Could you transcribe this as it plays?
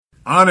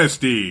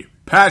honesty,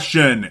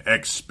 passion,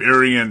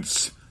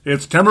 experience.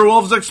 It's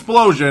Timberwolves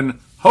Explosion,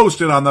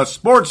 hosted on the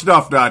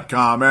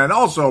sportstuff.com and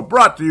also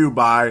brought to you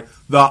by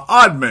the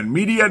Oddman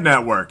Media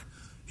Network.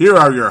 Here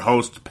are your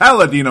hosts,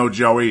 Paladino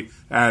Joey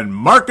and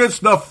Marcus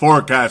the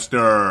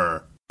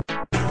Forecaster.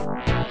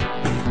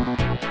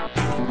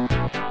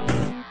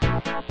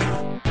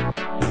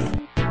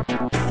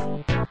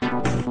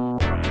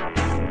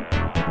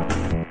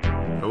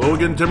 Hello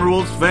again,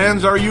 Timberwolves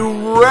fans. Are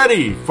you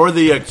ready for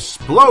the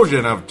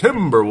explosion of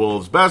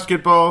Timberwolves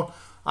basketball?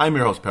 I'm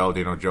your host,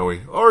 Paladino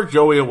Joey, or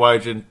Joey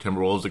Awajan.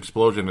 Timberwolves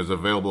Explosion is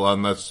available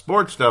on the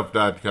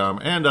sportstuff.com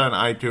and on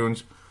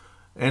iTunes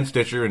and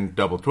Stitcher and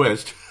Double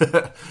Twist.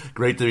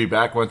 Great to be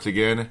back once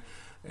again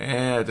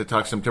and to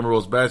talk some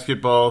Timberwolves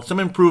basketball, some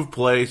improved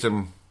play,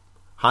 some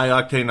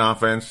high-octane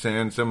offense,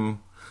 and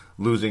some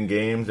losing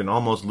games and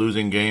almost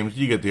losing games.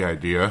 You get the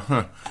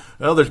idea.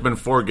 Well, there's been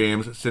 4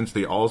 games since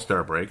the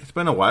All-Star break. It's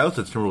been a while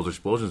since Timberwolves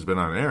Explosion's been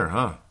on air,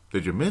 huh?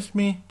 Did you miss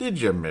me? Did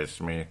you miss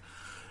me?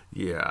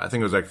 Yeah, I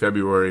think it was like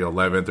February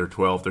 11th or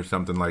 12th or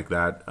something like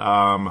that.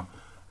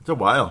 It's a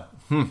while.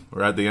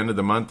 We're at the end of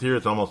the month here.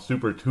 It's almost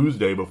Super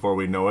Tuesday before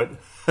we know it.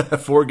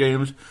 4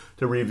 games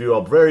to review.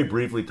 I'll very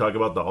briefly talk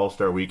about the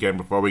All-Star weekend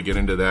before we get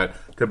into that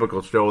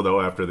typical show, though,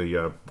 after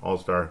the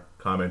All-Star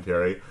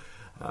commentary.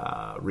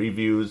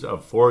 Reviews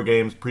of 4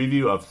 games,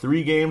 preview of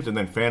 3 games, and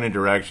then fan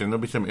interaction.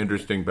 There'll be some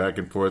interesting back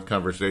and forth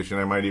conversation.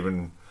 I might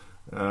even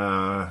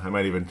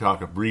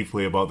talk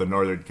briefly about the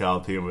Northern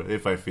Cal team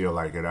if I feel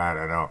like it. I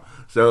don't know.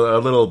 So a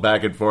little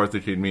back and forth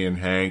between me and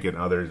Hank and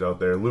others out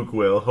there. Luke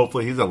Will,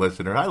 hopefully he's a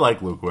listener. I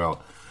like Luke Will.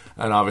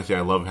 And obviously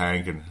I love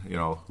Hank and,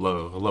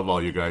 love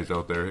all you guys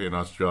out there in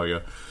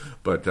Australia.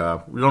 But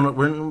we're not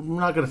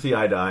going to see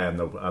eye to eye on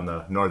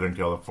the Northern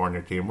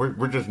California team.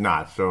 We're just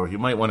not. So you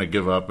might want to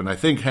give up. And I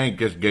think Hank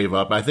just gave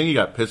up. I think he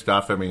got pissed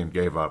off at me and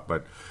gave up.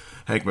 But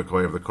Hank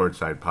McCoy of the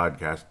Courtside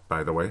Podcast,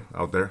 by the way,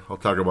 out there. I'll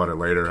talk about it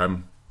later.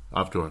 I'm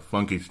off to a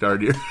funky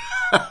start here.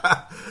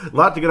 A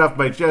lot to get off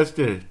my chest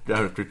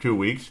after 2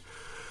 weeks.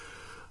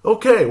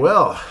 Okay,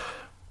 well,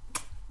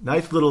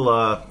 nice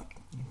little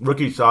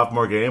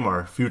rookie-sophomore game,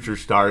 or future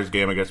stars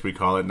game, I guess we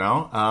call it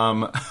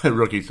now.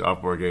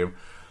 Rookie-sophomore game.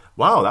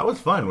 Wow, that was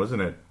fun,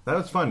 wasn't it? That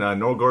was fun.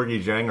 No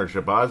Gorgui Dieng or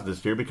Shabazz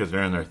this year because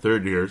they're in their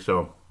 3rd year,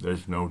 so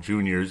there's no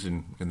juniors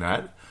in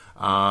that.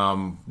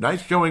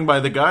 Nice showing by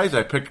the guys.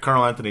 I picked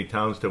Karl Anthony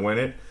Towns to win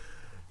it.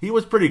 He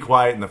was pretty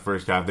quiet in the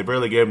first half. They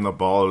barely gave him the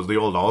ball. It was the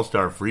old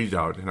all-star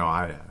freeze-out.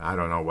 I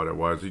don't know what it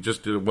was. He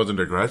just wasn't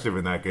aggressive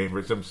in that game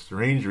for some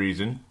strange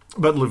reason.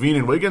 But Levine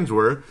and Wiggins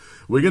were.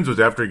 Wiggins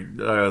was after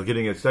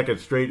getting his 2nd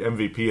straight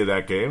MVP of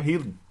that game. He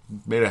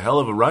made a hell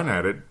of a run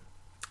at it.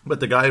 But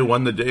the guy who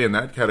won the day in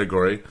that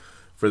category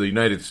for the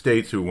United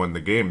States, who won the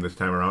game this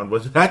time around,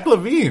 was Zach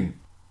LaVine.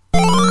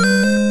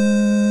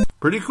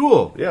 Pretty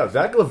cool. Yeah,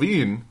 Zach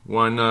LaVine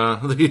won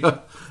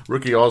the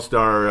Rookie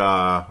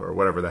All-Star, or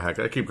whatever the heck.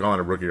 I keep calling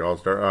it Rookie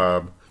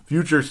All-Star.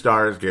 Future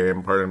Stars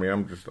game. Pardon me,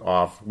 I'm just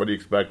off. What do you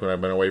expect when I've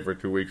been away for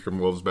 2 weeks from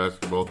Wolves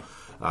basketball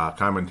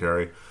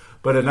commentary?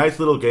 But a nice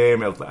little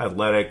game,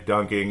 athletic,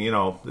 dunking.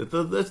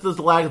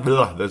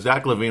 The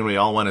Zach LaVine we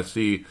all want to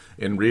see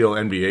in real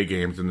NBA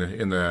games in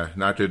the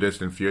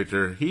not-too-distant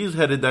future. He's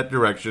headed that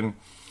direction.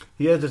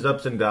 He has his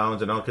ups and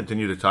downs, and I'll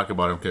continue to talk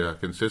about him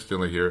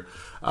consistently here.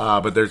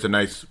 But there's a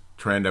nice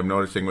trend I'm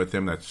noticing with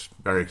him that's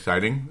very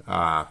exciting.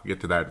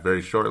 Get to that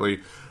very shortly.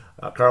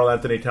 Karl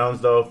Anthony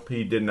Towns, though,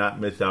 he did not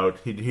miss out.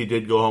 He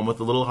did go home with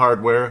a little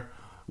hardware,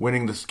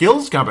 winning the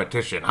skills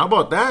competition. How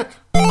about that?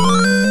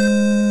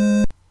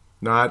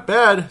 Not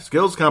bad.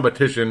 Skills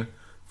competition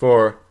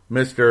for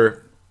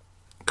Mr.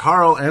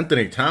 Karl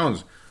Anthony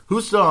Towns.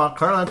 Who saw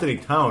Karl Anthony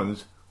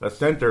Towns, a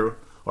center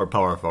or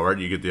power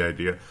forward, you get the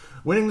idea,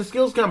 winning the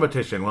skills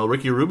competition? Well,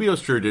 Ricky Rubio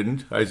sure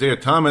didn't. Isaiah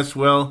Thomas,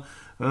 well,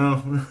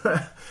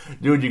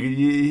 dude,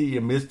 you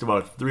missed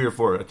about 3 or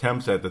 4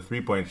 attempts at the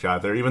 3-point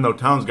shot there, even though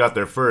Towns got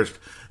there first.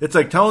 It's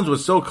like Towns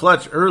was so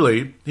clutch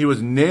early. He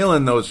was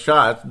nailing those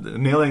shots,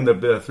 nailing the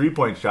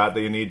 3-point shot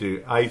that you need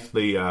to ice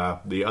the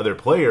other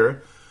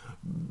player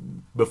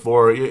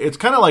before. It's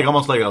kind of like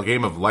almost like a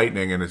game of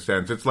lightning in a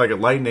sense. It's like a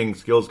lightning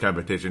skills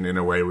competition in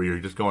a way where you're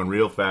just going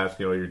real fast.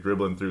 You're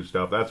dribbling through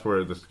stuff. That's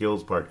where the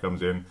skills part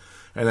comes in.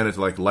 And then it's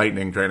like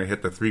lightning trying to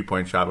hit the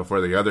 3-point shot before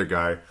the other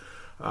guy.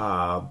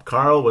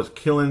 Karl was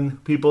killing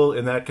people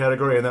in that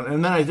category. And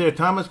then Isaiah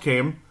Thomas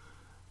came.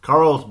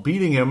 Karl's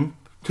beating him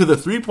to the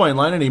 3-point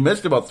line, and he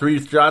missed about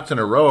 3 shots in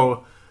a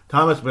row.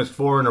 Thomas missed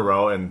 4 in a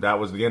row, and that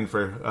was the end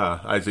for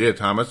Isaiah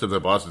Thomas of the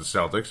Boston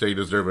Celtics. They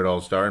deserve it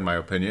All-Star, in my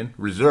opinion.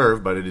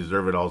 Reserve, but they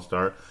deserve it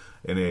All-Star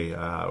for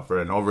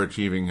an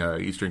overachieving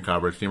Eastern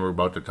Conference team we're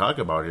about to talk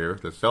about here,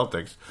 the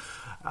Celtics.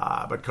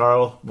 But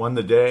Karl won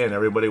the day, and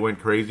everybody went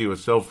crazy. It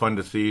was so fun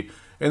to see.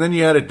 And then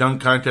you had a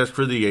dunk contest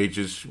for the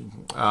ages.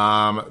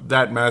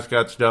 That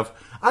mascot stuff.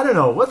 I don't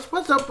know.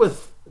 What's up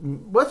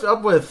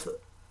with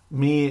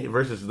me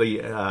versus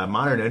the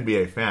modern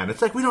NBA fan?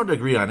 It's like we don't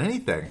agree on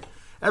anything.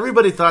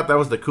 Everybody thought that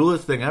was the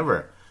coolest thing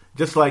ever.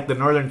 Just like the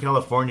Northern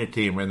California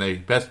team and the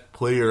best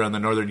player on the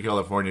Northern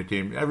California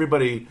team.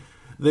 Everybody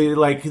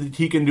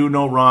he can do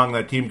no wrong.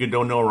 That team can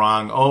do no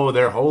wrong. Oh,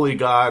 they're holy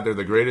God. They're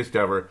the greatest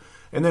ever.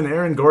 And then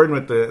Aaron Gordon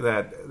with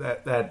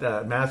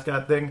that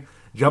mascot thing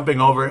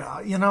jumping over.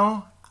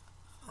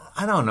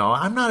 I don't know.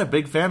 I'm not a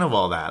big fan of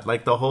all that.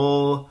 Like the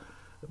whole,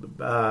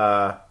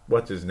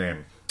 what's his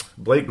name?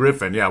 Blake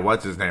Griffin. Yeah,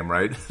 what's his name,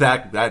 right?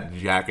 That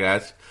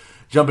jackass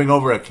jumping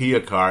over a Kia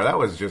car. That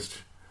was just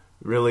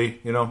really,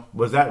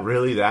 was that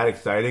really that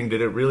exciting?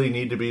 Did it really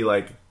need to be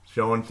like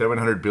shown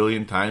 700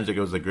 billion times like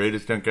it was the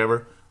greatest dunk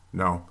ever?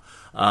 No.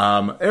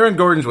 Aaron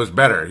Gordon's was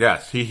better.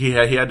 Yes, he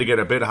had to get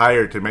a bit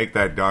higher to make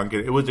that dunk.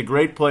 It was a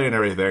great play and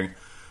everything,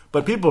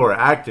 but people were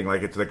acting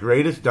like it's the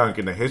greatest dunk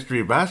in the history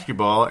of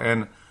basketball,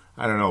 and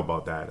I don't know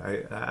about that.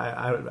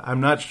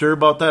 I'm not sure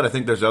about that. I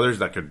think there's others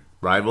that could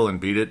rival and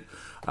beat it.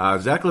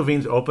 Zach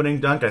LaVine's opening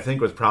dunk, I think,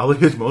 was probably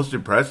his most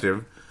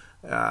impressive.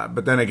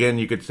 But then again,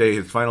 you could say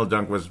his final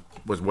dunk was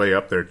way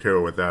up there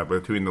too, with that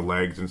between the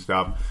legs and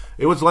stuff.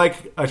 It was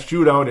like a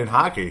shootout in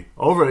hockey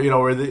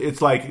where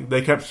it's like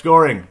they kept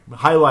scoring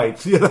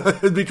highlights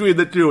between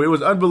the two. It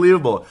was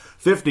unbelievable.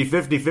 50,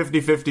 50,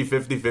 50, 50,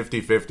 50,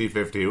 50, 50,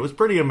 50. It was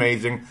pretty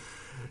amazing.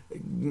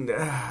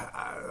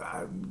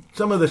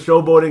 Some of the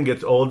showboating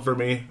gets old for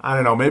me. I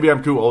don't know. Maybe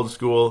I'm too old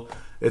school.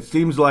 It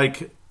seems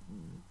like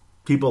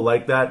people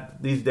like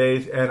that these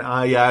days. And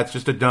it's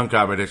just a dunk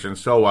competition.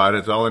 So what?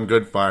 It's all in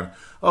good fun.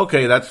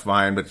 Okay, that's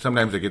fine. But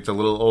sometimes it gets a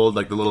little old,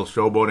 like the little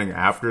showboating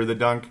after the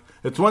dunk.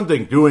 It's one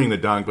thing doing the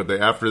dunk, but the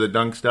after the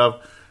dunk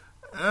stuff.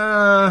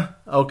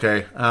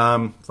 Okay.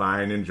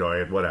 Fine.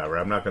 Enjoy it. Whatever.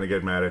 I'm not going to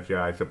get mad at you,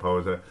 I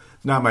suppose.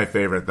 It's not my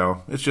favorite,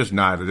 though. It's just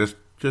not.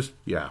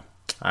 Yeah.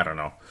 I don't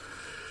know.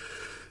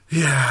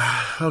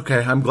 Yeah,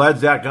 okay. I'm glad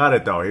Zach got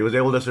it, though. He was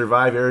able to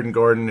survive Aaron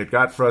Gordon. It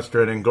got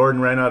frustrating.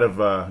 Gordon ran out of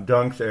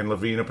dunks, and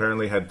LaVine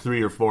apparently had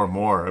 3 or 4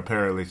 more,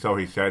 apparently, so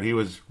he said. He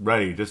was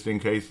ready, just in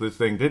case this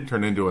thing did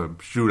turn into a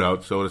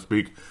shootout, so to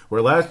speak.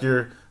 Where last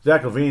year,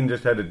 Zach LaVine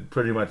just had to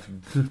pretty much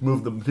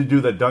to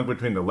do the dunk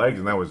between the legs,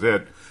 and that was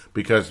it,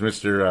 because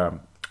Mr.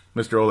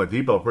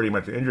 Oladipo pretty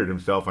much injured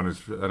himself on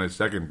his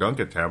second dunk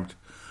attempt.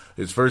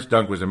 His first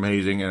dunk was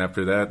amazing, and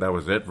after that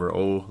was it for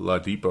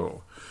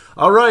Oladipo.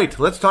 All right,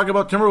 let's talk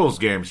about Timberwolves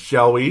games,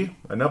 shall we?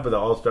 Enough of the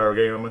All-Star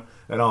game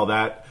and all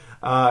that.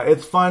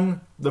 It's fun.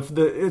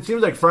 It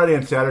seems like Friday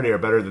and Saturday are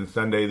better than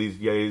Sunday these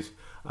days.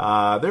 There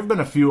have been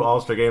a few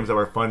All-Star games that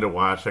were fun to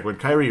watch. Like when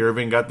Kyrie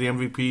Irving got the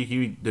MVP,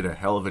 he did a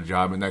hell of a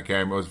job in that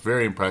game. It was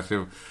very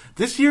impressive.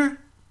 This year,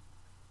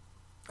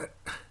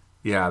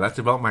 that's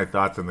about my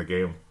thoughts on the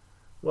game.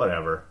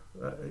 Whatever.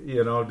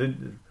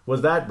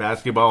 Was that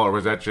basketball or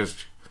was that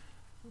just...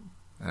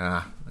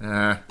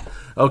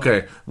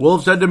 Okay.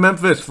 Wolves head to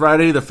Memphis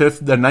Friday the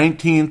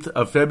 19th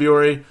of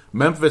February.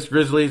 Memphis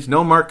Grizzlies.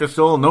 No Marc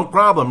Gasol. No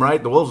problem,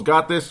 right? The Wolves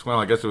got this. Well,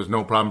 I guess it was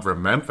no problem for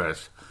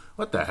Memphis.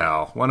 What the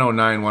hell?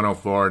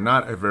 109-104.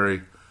 Not a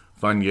very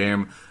fun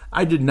game.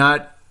 I did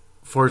not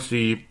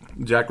foresee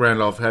Jack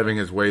Randolph having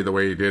his way the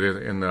way he did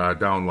it in the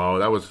down low.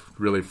 That was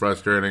really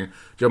frustrating.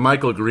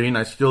 JaMychal Green,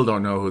 I still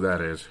don't know who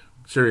that is.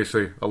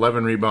 Seriously,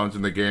 11 rebounds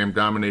in the game.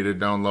 Dominated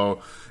down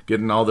low.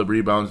 Getting all the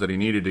rebounds that he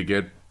needed to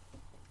get.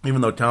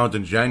 Even though Towns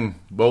and Jen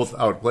both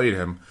outplayed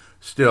him,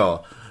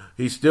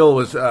 he still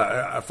was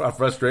a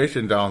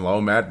frustration down low.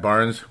 Matt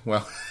Barnes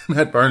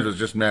was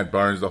just Matt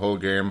Barnes the whole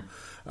game.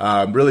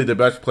 Really the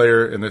best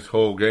player in this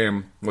whole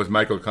game was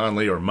Michael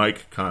Conley, or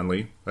Mike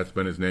Conley. That's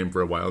been his name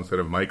for a while instead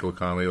of Michael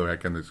Conley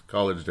like in his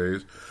college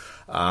days.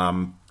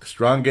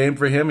 Strong game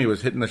for him. He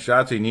was hitting the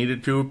shots he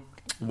needed to.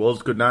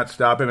 Wolves could not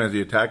stop him as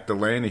he attacked the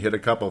lane. He hit a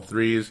couple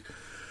threes.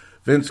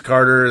 Vince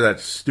Carter, that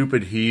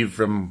stupid heave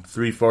from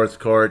 3/4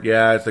 court.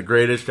 Yeah, it's the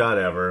greatest shot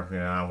ever.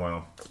 Yeah,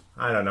 well,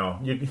 I don't know.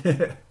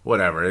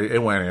 Whatever.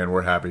 It went in.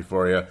 We're happy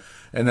for you.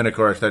 And then, of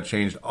course, that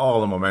changed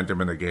all the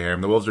momentum in the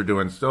game. The Wolves are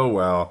doing so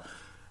well.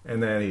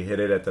 And then he hit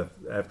it at the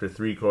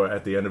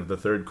end of the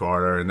third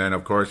quarter. And then,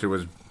 of course, it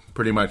was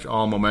pretty much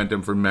all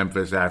momentum for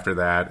Memphis after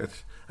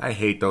that. I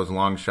hate those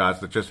long shots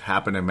that just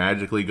happen to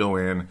magically go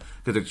in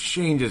because it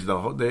changes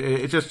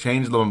it just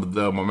changed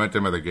the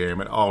momentum of the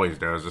game. It always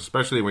does,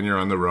 especially when you're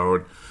on the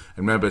road.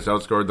 And Memphis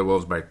outscored the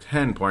Wolves by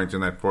 10 points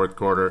in that fourth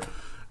quarter.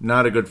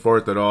 Not a good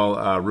fourth at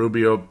all.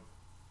 Rubio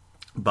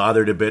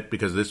bothered a bit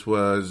because this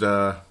was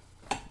right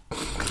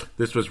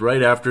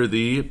after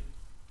the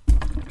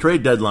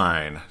trade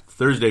deadline,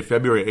 Thursday,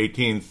 February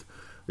 18th.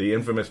 The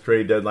infamous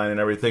trade deadline and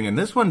everything. And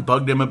this one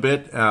bugged him a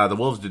bit. The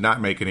Wolves did not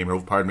make any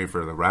move. Pardon me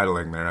for the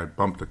rattling there. I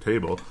bumped the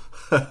table.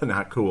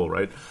 Not cool,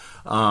 right?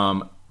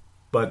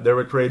 But there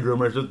were trade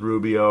rumors with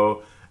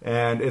Rubio.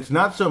 And it's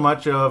not so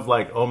much of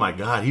like, oh my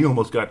God, he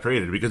almost got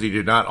traded, because he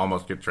did not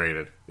almost get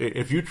traded.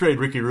 If you trade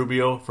Ricky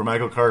Rubio for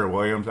Michael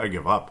Carter-Williams, I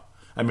give up.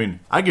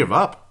 I give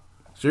up.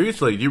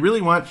 Seriously, do you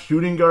really want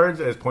shooting guards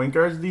as point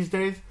guards these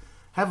days?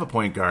 Have a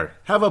point guard.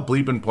 Have a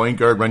bleeping point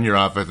guard run your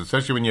offense,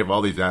 especially when you have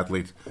all these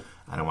athletes.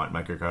 I don't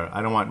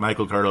want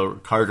Michael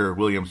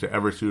Carter-Williams to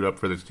ever suit up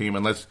for this team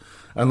unless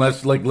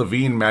like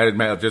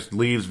LaVine just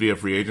leaves via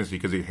free agency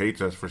because he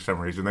hates us for some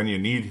reason. Then you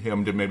need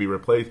him to maybe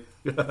replace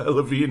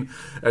LaVine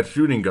at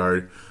shooting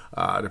guard,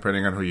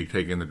 depending on who you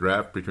take in the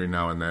draft between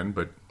now and then.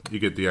 But you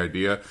get the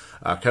idea.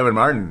 Kevin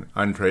Martin,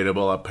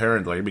 untradeable,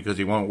 apparently, because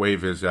he won't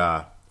waive his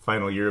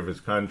final year of his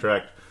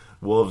contract.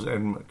 Wolves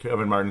and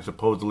Kevin Martin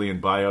supposedly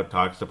in buyout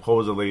talks,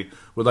 supposedly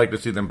would like to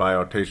see them buy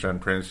out Tayshaun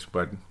Prince,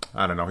 but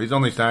I don't know. He's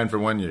only signed for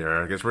 1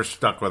 year. I guess we're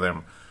stuck with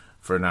him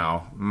for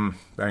now.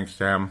 Thanks,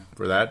 Sam,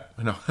 for that.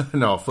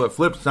 No,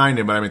 Flip signed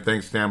him, but I mean,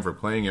 thanks, Sam, for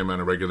playing him on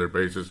a regular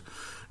basis.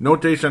 No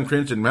Tayshaun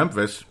Prince in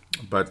Memphis,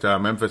 but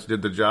Memphis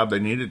did the job they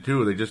needed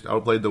to. They just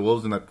outplayed the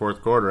Wolves in that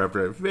fourth quarter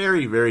after a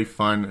very, very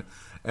fun,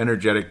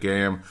 energetic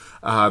game.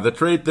 The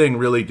trade thing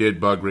really did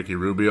bug Ricky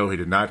Rubio. He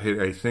did not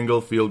hit a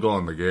single field goal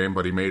in the game,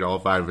 but he made all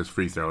 5 of his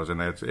free throws,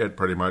 and that's it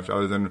pretty much,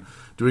 other than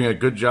doing a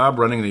good job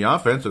running the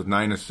offense with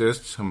 9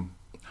 assists, some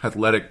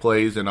athletic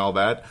plays and all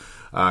that.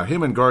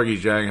 Him and Gorgui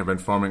Dieng have been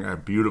forming a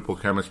beautiful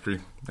chemistry,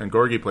 and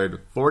Gorgui played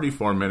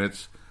 44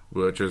 minutes,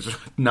 which is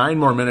 9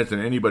 more minutes than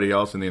anybody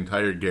else in the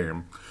entire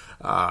game.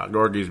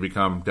 Gorguy's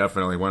become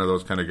definitely one of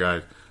those kind of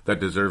guys that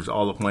deserves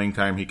all the playing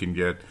time he can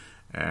get,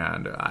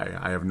 and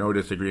I have no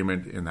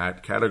disagreement in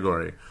that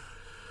category.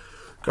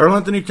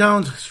 Karl-Anthony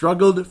Towns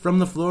struggled from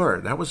the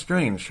floor. That was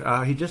strange.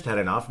 He just had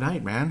an off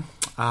night, man.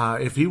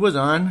 If he was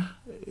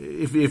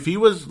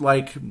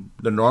like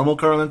the normal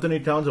Karl-Anthony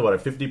Towns, about a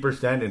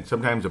 50% and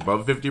sometimes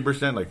above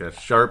 50%, like a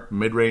sharp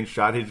mid-range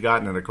shot he's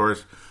gotten, and of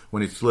course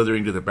when he's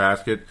slithering to the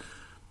basket,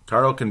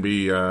 Karl can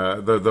be,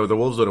 the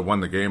Wolves would have won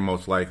the game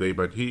most likely,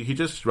 but he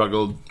just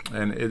struggled,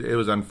 and it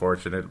was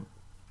unfortunate.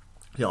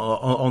 He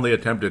only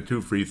attempted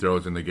 2 free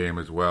throws in the game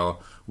as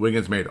well.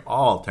 Wiggins made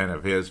all 10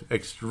 of his.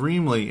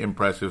 Extremely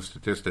impressive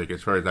statistic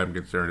as far as I'm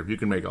concerned. If you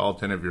can make all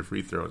 10 of your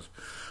free throws.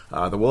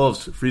 The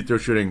Wolves' free throw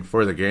shooting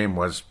for the game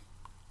was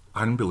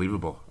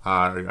unbelievable.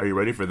 Are you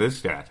ready for this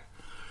stat?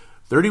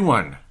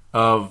 31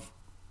 of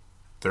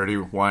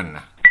 31.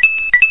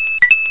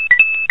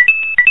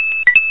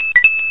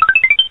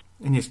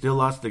 And you still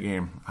lost the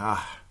game.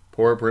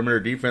 Poor perimeter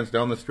defense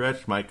down the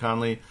stretch. Mike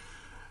Conley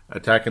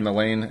attacking the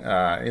lane,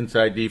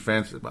 inside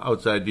defense,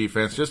 outside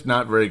defense, just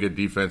not very good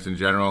defense in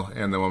general,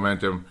 and the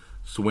momentum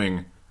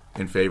swing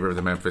in favor of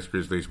the Memphis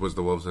Grizzlies was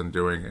the Wolves'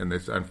 undoing in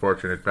this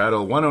unfortunate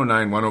battle.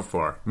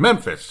 109-104.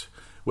 Memphis,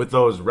 with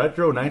those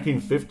retro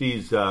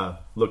 1950s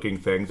looking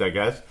things, I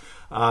guess.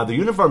 The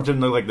uniforms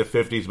didn't look like the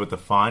 50s, but the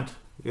font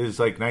is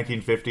like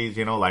 1950s,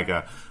 you know, like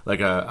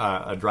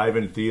a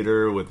drive-in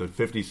theater with a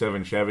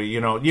 57 Chevy, you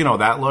know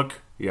that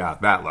look? Yeah,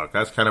 that look.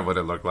 That's kind of what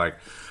it looked like.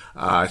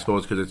 I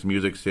suppose because it's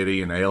Music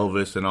City and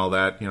Elvis and all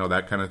that, you know,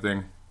 that kind of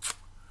thing.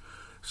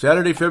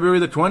 Saturday, February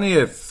the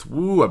 20th.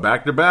 Woo, a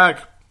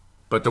back-to-back.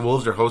 But the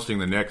Wolves are hosting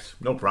the Knicks.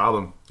 No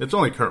problem. It's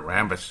only Kurt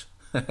Rambis.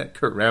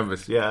 Kurt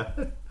Rambis, yeah.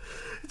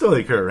 It's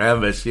only Kurt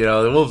Rambis, you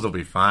know. The Wolves will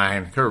be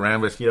fine. Kurt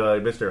Rambis, you know,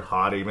 Mr.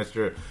 Hottie,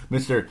 Mr.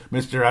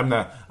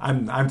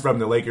 I'm from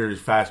the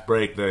Lakers fast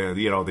break,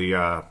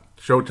 the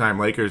Showtime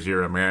Lakers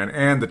era, man,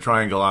 and the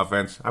triangle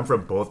offense. I'm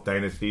from both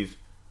dynasties.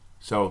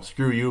 So,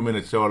 screw you,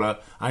 Minnesota.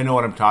 I know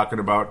what I'm talking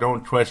about.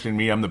 Don't question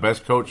me. I'm the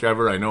best coach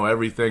ever. I know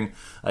everything.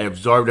 I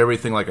absorbed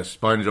everything like a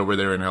sponge over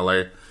there in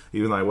L.A.,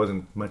 even though I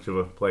wasn't much of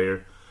a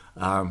player.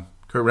 Kurt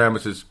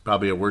Rambis is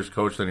probably a worse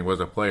coach than he was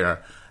a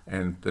player,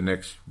 and the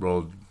Knicks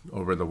rolled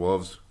over the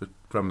Wolves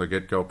from the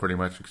get-go pretty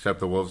much, except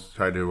the Wolves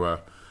tried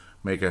to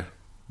make a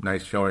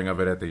nice showing of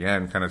it at the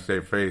end, kind of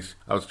save face.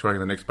 I was outscoring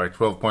the Knicks by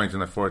 12 points in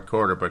the fourth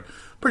quarter, but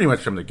pretty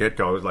much from the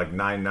get-go, it was like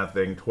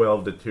 9-0,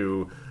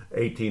 12-2,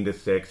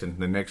 18-6, and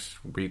the Knicks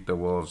beat the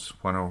Wolves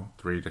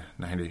 103-95.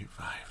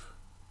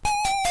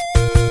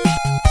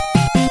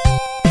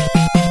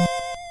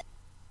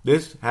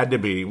 This had to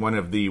be one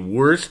of the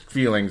worst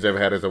feelings I've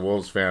had as a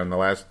Wolves fan in the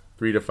last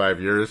 3 to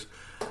 5 years,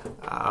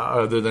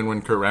 other than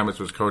when Kurt Rambis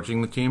was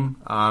coaching the team.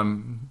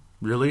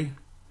 Really?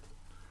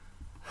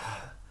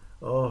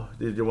 Oh,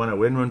 did you want to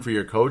win one for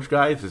your coach,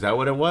 guys? Is that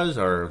what it was?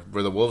 Or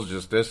were the Wolves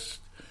just this?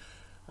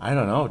 I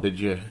don't know. Did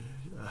you?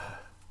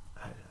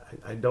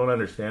 I don't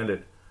understand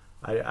it.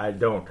 I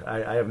don't.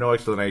 I have no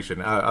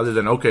explanation other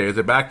than, okay, is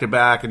it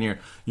back-to-back and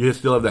you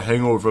still have the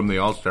hangover from the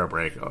All-Star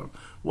break?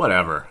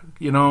 Whatever.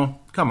 You know,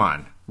 come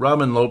on.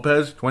 Robin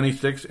Lopez,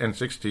 26 and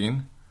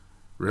 16.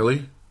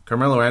 Really?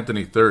 Carmelo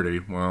Anthony, 30.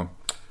 Well,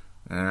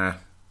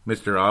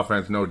 Mr.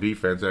 Offense, no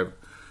defense.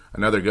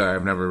 Another guy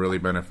I've never really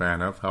been a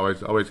fan of.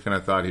 Always kind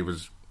of thought he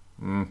was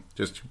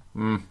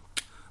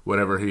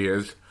whatever he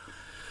is.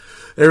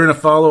 Aaron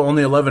Afalo,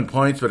 only 11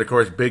 points, but of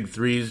course big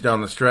threes down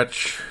the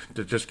stretch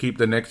to just keep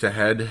the Knicks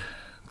ahead.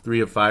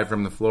 3 of 5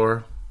 from the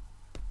floor.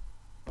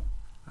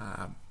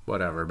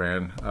 Whatever,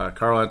 man.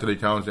 Karl-Anthony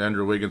Towns,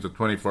 Andrew Wiggins with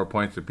 24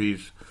 points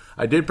apiece.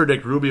 I did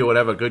predict Rubio would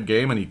have a good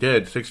game, and he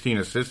did. 16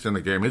 assists in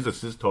the game. His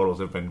assist totals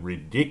have been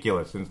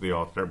ridiculous since the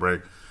All-Star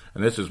break,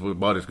 and this is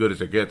about as good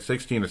as it gets.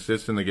 16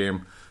 assists in the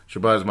game.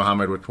 Shabazz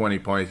Muhammad with 20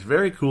 points.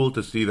 Very cool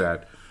to see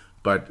that.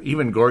 But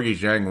even Gorgui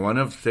Dieng, 1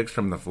 of 6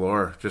 from the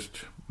floor.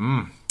 Just,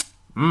 yuck.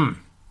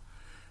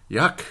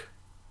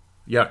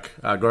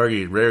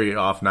 Gorgui, very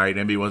off night.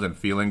 Embiid wasn't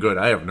feeling good.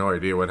 I have no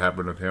idea what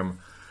happened with him.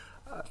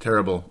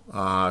 Terrible.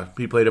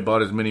 He played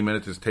about as many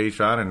minutes as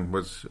Tayshaun and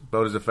was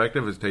about as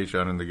effective as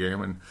Tayshaun in the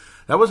game. And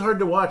that was hard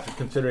to watch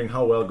considering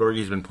how well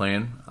Gorgie's been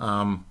playing.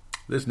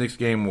 This Knicks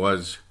game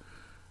was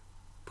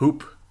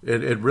poop.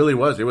 It really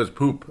was. It was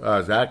poop.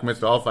 Zach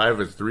missed all 5 of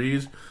his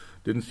threes.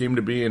 Didn't seem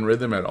to be in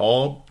rhythm at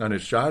all on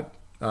his shot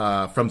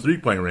from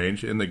three-point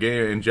range. In the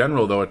game in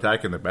general, though,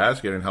 attacking the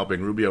basket and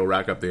helping Rubio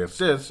rack up the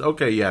assists,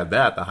 okay, you had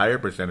that, the higher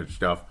percentage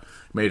stuff.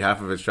 Made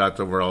half of his shots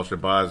overall.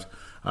 Shabazz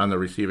on the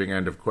receiving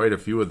end of quite a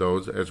few of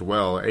those as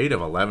well. 8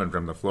 of 11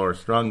 from the floor.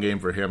 Strong game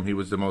for him. He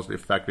was the most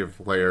effective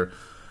player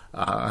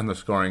on the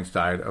scoring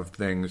side of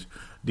things.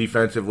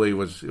 Defensively, it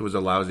was a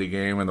lousy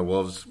game, and the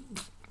Wolves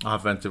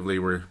offensively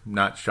were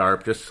not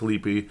sharp, just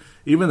sleepy.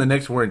 Even the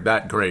Knicks weren't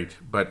that great,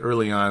 but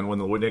early on when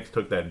the Knicks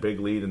took that big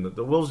lead, and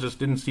the Wolves just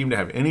didn't seem to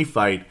have any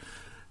fight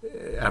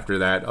after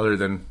that other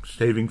than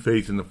saving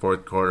face in the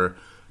fourth quarter.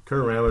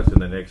 Kurt Rambis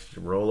and the Knicks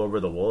roll over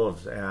the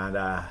Wolves, and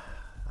I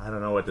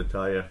don't know what to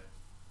tell you.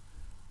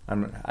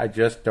 I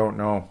just don't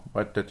know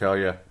what to tell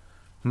you.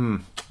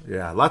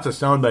 Yeah, lots of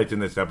sound bites in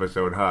this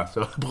episode, huh?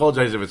 So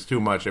apologize if it's too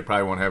much. I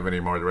probably won't have any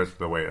more the rest of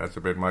the way. That's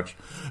a bit much.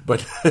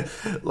 But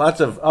lots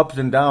of ups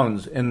and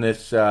downs in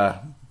this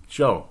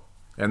show.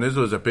 And this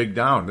was a big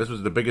down. This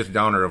was the biggest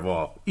downer of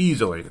all.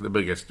 Easily the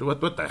biggest.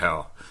 What the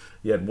hell?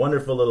 You had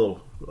wonderful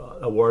little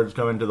awards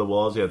coming to the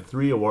Wolves. You had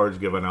 3 awards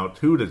given out,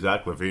 2 to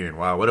Zach LaVine.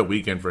 Wow, what a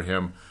weekend for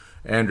him.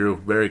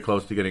 Andrew, very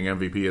close to getting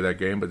MVP of that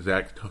game, but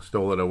Zach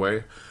stole it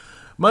away.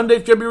 Monday,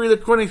 February the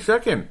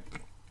 22nd.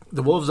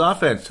 The Wolves'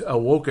 offense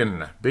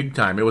awoken big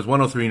time. It was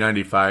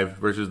 103-95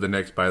 versus the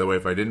Knicks, by the way,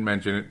 if I didn't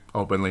mention it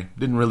openly.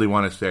 Didn't really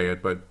want to say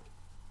it, but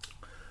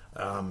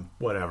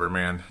whatever,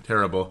 man.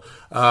 Terrible.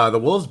 The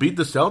Wolves beat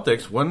the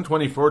Celtics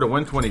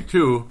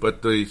 124-122,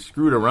 but they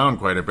screwed around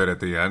quite a bit at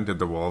the end, did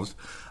the Wolves.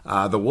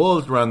 The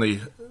Wolves were on the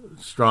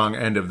strong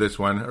end of this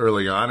one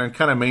early on and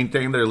kind of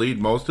maintained their lead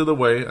most of the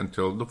way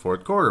until the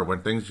fourth quarter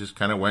when things just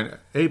kind of went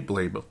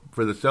ape-lay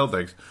for the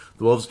Celtics.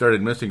 The Wolves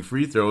started missing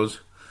free throws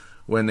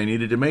when they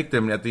needed to make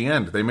them at the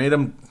end. They made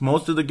them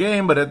most of the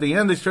game, but at the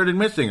end they started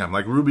missing them.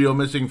 Like Rubio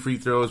missing free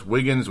throws.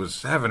 Wiggins was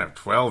 7 of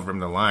 12 from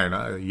the line.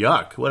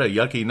 Yuck. What a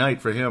yucky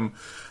night for him.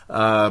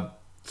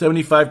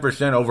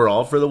 75%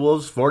 overall for the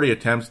Wolves. 40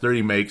 attempts,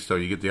 30 makes, so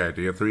you get the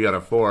idea. 3 out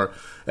of 4.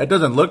 That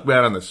doesn't look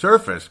bad on the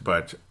surface,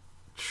 but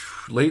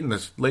late in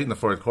the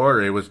fourth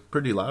quarter, it was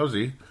pretty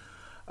lousy.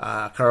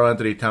 Karl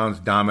Anthony Towns'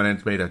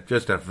 dominance made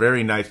just a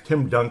very nice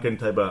Tim Duncan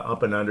type of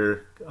up and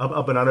under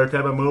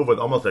type of move with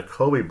almost a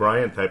Kobe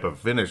Bryant type of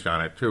finish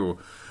on it too.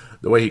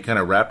 The way he kind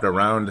of wrapped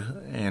around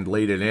and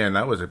laid it in,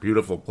 that was a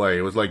beautiful play.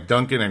 It was like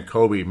Duncan and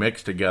Kobe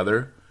mixed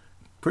together.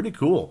 Pretty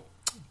cool.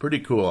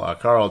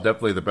 Karl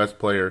definitely the best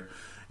player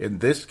in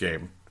this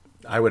game,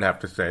 I would have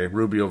to say.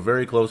 Rubio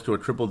very close to a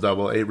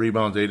triple-double, 8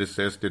 rebounds, 8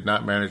 assists, did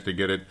not manage to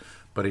get it,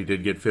 but he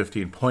did get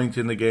 15 points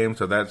in the game,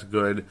 so that's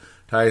good.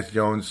 Tyus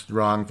Jones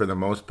strong for the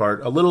most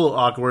part. A little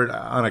awkward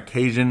on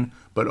occasion,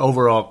 but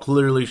overall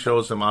clearly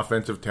shows some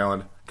offensive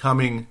talent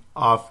coming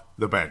off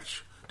the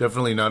bench.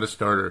 Definitely not a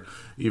starter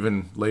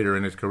even later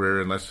in his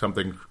career unless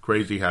something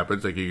crazy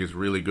happens, like he is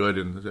really good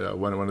in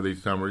one of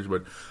these summers,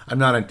 but I'm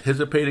not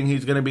anticipating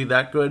he's going to be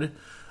that good.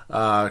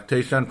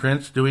 Tayshaun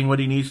Prince doing what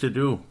he needs to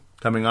do,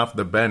 coming off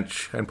the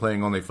bench and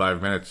playing only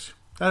 5 minutes.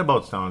 That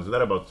about sums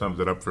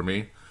it up for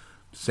me.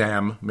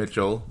 Sam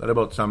Mitchell, that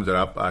about sums it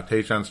up.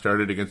 Tayshaun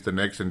started against the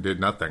Knicks and did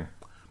nothing.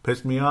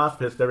 Pissed me off,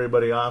 pissed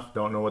everybody off.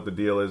 Don't know what the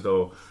deal is,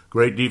 though.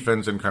 Great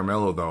defense in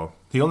Carmelo, though.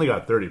 He only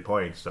got 30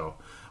 points, so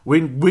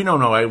we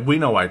don't know. We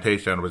know why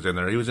Tayshaun was in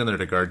there. He was in there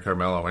to guard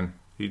Carmelo, and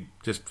he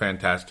just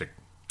fantastic.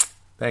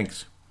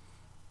 Thanks.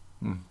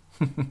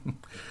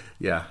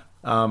 Yeah.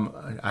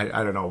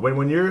 I don't know.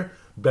 When your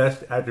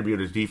best attribute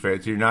is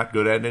defense, you're not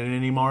good at it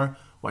anymore.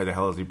 Why the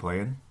hell is he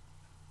playing?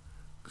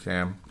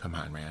 Sam, come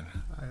on, man.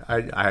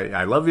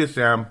 I love you,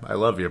 Sam. I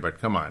love you, but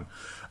come on.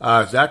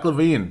 Zach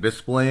LaVine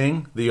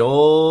displaying the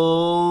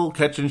old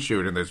catch and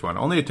shoot in this one.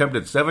 Only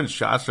attempted 7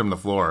 shots from the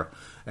floor,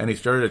 and he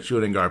started at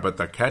shooting guard, but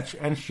the catch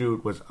and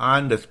shoot was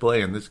on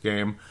display in this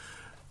game.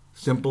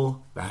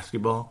 Simple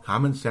basketball,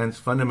 common sense,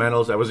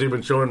 fundamentals. I was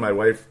even showing my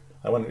wife,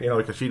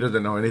 because she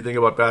doesn't know anything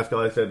about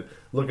basketball. I said,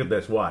 look at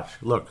this, watch.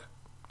 Look.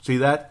 See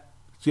that?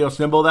 See how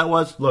simple that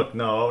was? Look,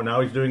 no,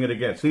 now he's doing it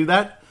again. See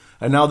that?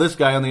 And now this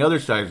guy on the other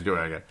side is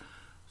doing it.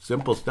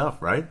 Simple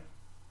stuff, right?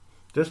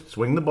 Just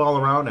swing the ball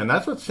around. And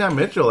that's what Sam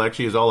Mitchell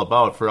actually is all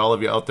about for all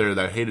of you out there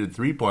that hated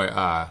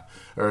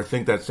or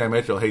think that Sam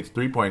Mitchell hates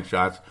three-point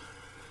shots.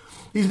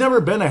 He's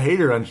never been a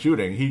hater on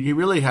shooting. He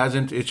really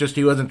hasn't. It's just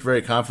he wasn't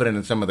very confident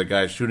in some of the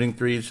guys shooting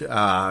threes. He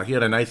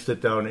had a nice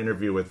sit-down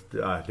interview with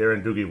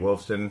Darren Doogie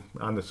Wolfson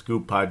on the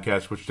Scoop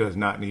podcast, which does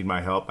not need my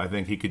help. I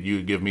think he could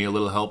give me a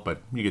little help,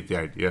 but you get the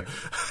idea.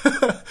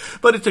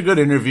 But it's a good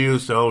interview,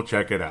 so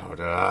check it out.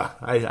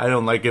 I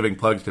don't like giving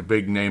plugs to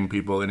big-name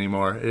people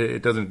anymore.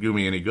 It doesn't do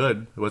me any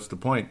good. What's the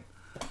point?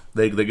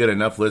 They get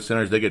enough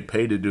listeners. They get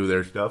paid to do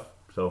their stuff.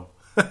 So,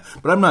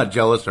 but I'm not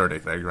jealous or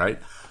anything, right?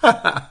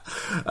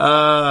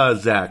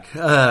 Zach,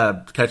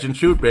 catch and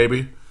shoot,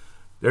 baby.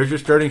 There's your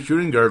starting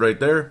shooting guard right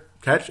there.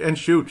 Catch and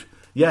shoot.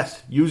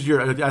 Yes, use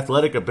your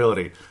athletic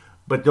ability,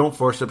 but don't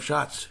force up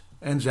shots.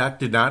 And Zach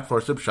did not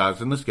force up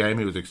shots in this game.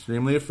 He was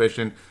extremely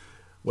efficient.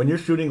 when you're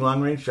shooting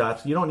long-range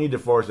shots, you don't need to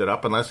force it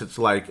up unless it's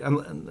like, I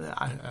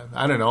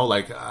don't know,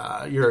 like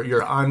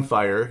you're on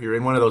fire. You're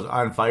in one of those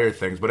on fire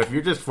things. But if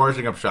you're just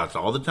forcing up shots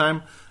all the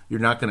time, you're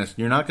not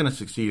gonna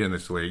succeed in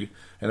this league.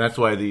 And that's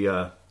why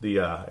the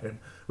Rashad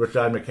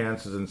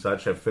McCanns and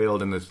such have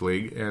failed in this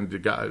league, and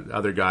the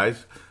other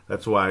guys.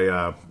 That's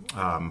why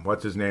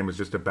what's his name is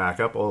just a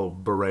backup.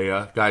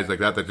 Berea, guys like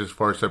that just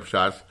force up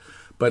shots.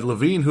 But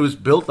Levine, who's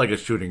built like a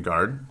shooting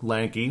guard,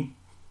 lanky,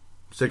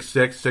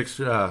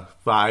 6'6",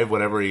 6'5",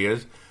 whatever he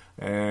is,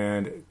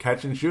 and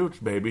catch and shoots,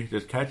 baby.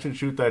 Just catch and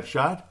shoot that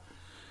shot.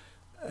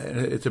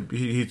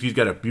 He's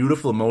got a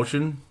beautiful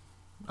motion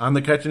on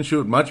the catch and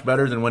shoot, much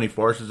better than when he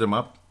forces him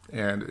up.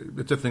 And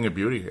it's a thing of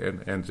beauty.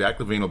 And Zach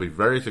LaVine will be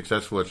very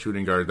successful at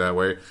shooting guard that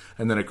way.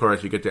 And then, of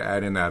course, you get to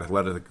add in that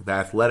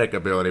athletic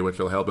ability, which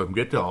will help him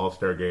get to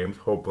all-star games,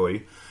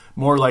 hopefully.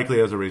 More likely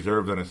as a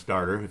reserve than a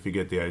starter, if you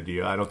get the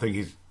idea. I don't think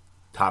he's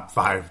top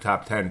 5,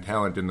 top 10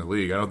 talent in the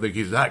league. I don't think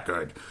he's that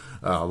good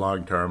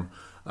long term.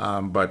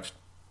 But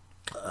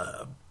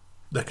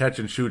the catch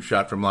and shoot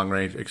shot from long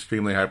range,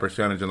 extremely high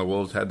percentage, and the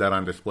Wolves had that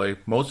on display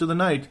most of the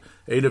night.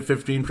 8 of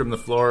 15 from the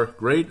floor.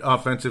 Great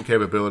offensive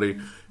capability.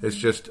 It's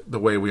just the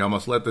way we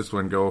almost let this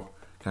one go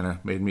kind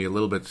of made me a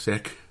little bit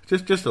sick.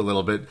 Just a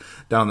little bit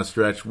down the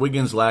stretch.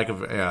 Wiggins' lack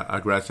of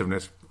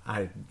aggressiveness,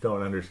 I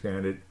don't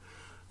understand it.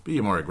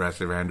 Be more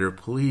aggressive, Andrew,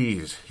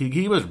 please.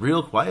 He was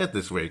real quiet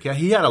this week. Yeah,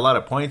 he had a lot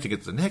of points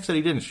against the Knicks, and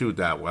he didn't shoot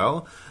that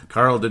well.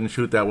 Karl didn't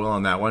shoot that well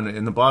on that one.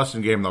 In the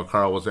Boston game, though,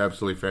 Karl was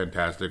absolutely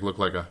fantastic. Looked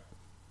like a...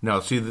 No,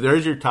 see,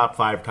 there's your top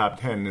 5, top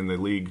 10 in the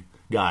league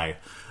guy,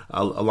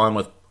 along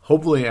with,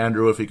 hopefully,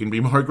 Andrew, if he can be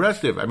more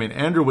aggressive. I mean,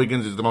 Andrew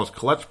Wiggins is the most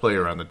clutch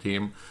player on the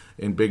team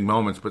in big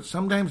moments, but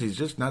sometimes he's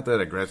just not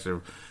that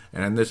aggressive.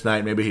 And this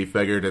night, maybe he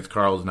figured it's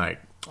Karl's night.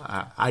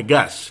 I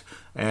guess.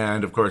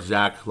 And, of course,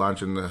 Zach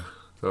launching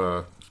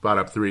the spot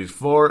up threes,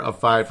 4 of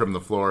 5 from the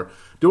floor.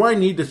 Do I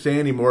need to say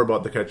any more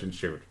about the catch and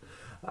shoot?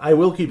 I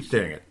will keep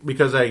saying it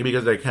because I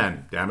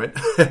can. Damn it,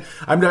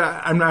 I'm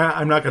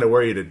not going to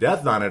worry you to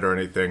death on it or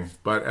anything.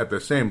 But at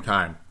the same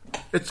time,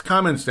 it's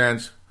common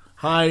sense,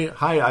 high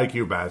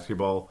IQ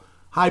basketball,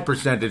 high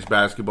percentage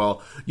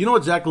basketball. You know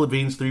what Zach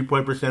LaVine's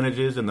 3-point percentage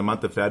is in the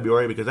month of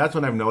February? Because that's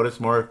when I've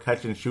noticed more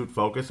catch and shoot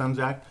focus on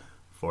Zach.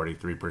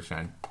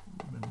 43%.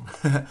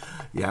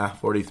 Yeah,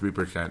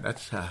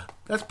 43%.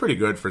 That's pretty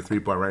good for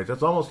 3-point range.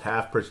 That's almost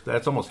half.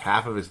 That's almost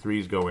half of his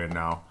threes go in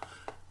now.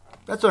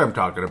 That's what I'm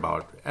talking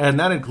about, and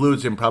that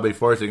includes him probably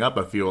forcing up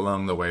a few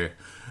along the way.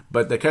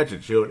 But the catch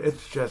and shoot,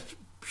 it's just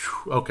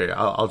okay.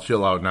 I'll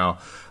chill out now.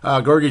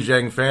 Gorgui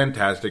Dieng,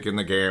 fantastic in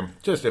the game,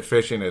 just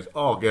efficient as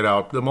all get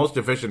out. The most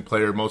efficient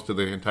player most of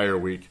the entire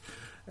week.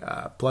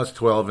 Plus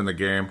 12 in the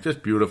game,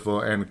 just beautiful.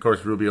 And of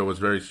course, Rubio was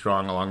very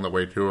strong along the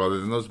way too. Other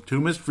than those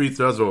 2 missed free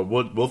throws,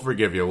 we'll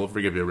forgive you. We'll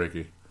forgive you,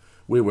 Ricky.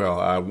 We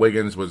will.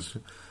 Wiggins was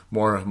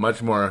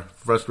much more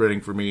frustrating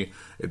for me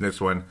in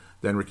this one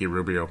than Ricky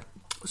Rubio.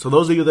 So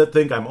those of you that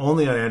think I'm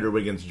only on Andrew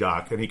Wiggins'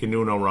 jock and he can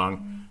do no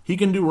wrong, he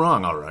can do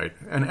wrong, all right.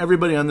 And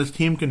everybody on this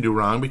team can do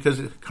wrong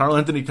because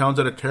Karl-Anthony Towns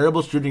had a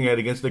terrible shooting night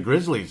against the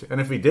Grizzlies. And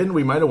if he didn't,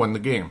 we might have won the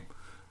game.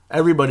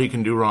 Everybody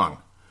can do wrong.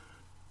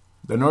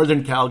 The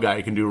Northern Cal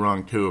guy can do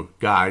wrong too.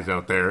 Guys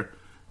out there,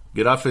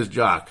 get off his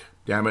jock.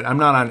 Damn it, I'm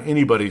not on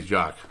anybody's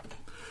jock.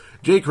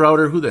 Jay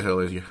Crowder, who the hell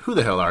is you? Who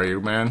the hell are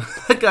you, man?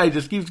 That guy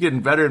just keeps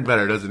getting better and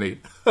better, doesn't he?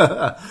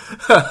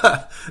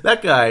 That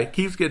guy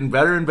keeps getting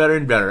better and better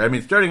and better. I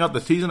mean, starting out the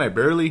season, I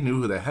barely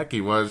knew who the heck he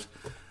was.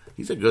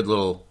 He's a good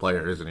little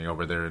player, isn't he,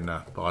 over there in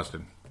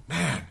Boston?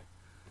 Man,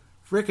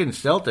 freaking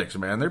Celtics,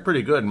 man. They're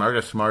pretty good.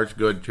 Marcus Smart's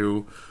good,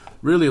 too.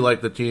 Really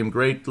like the team.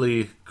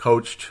 Greatly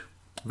coached.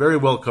 Very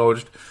well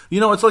coached. You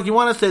know, it's like you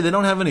want to say they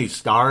don't have any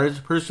stars,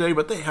 per se,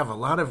 but they have a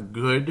lot of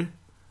good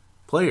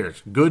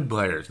players. Good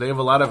players. They have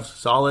a lot of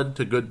solid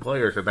to good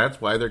players, and that's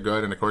why they're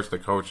good. And, of course, the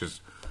coach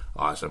is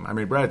awesome. I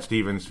mean, Brad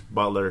Stevens,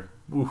 Butler,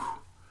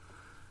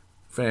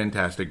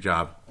 fantastic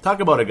job.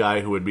 Talk about a guy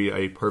who would be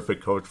a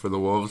perfect coach for the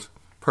Wolves.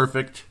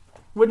 Perfect.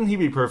 Wouldn't he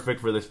be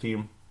perfect for this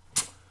team?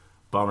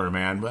 Bummer,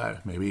 man.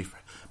 But maybe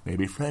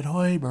Fred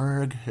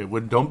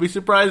Hoiberg. Don't be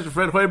surprised if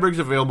Fred Hoiberg's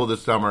available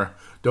this summer.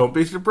 Don't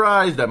be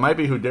surprised. That might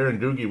be who Darren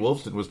Doogie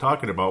Wolfson was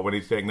talking about when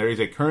he's saying there is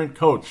a current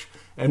coach,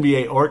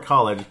 NBA or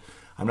college.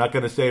 I'm not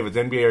going to say if it's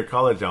NBA or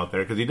college out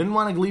there because he didn't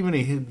want to leave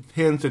any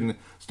hints and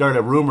start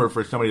a rumor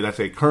for somebody that's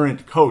a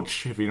current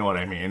coach, if you know what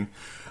I mean,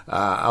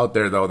 out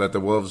there, though, that the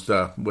Wolves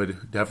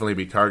would definitely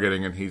be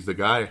targeting, and he's the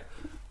guy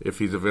if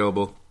he's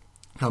available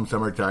come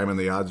summertime, and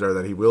the odds are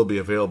that he will be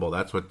available.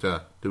 That's what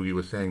Doogie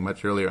was saying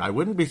much earlier. I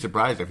wouldn't be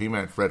surprised if he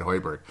meant Fred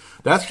Hoiberg.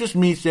 That's just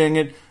me saying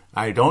it.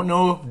 I don't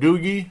know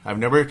Doogie. I've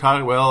never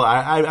talked. Well,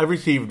 I've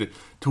received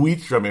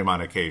tweets from him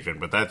on occasion,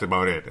 but that's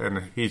about it.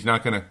 And he's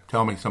not going to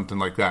tell me something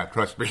like that.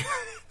 Trust me.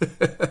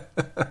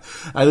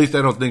 At least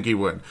I don't think he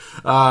would.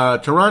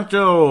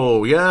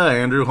 Toronto, yeah,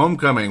 Andrew,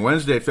 homecoming,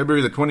 Wednesday,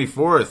 February the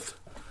 24th.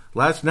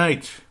 Last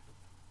night.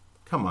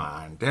 Come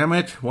on, damn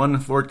it.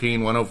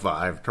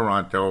 114-105,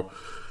 Toronto.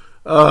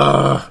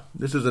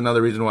 This is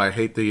another reason why I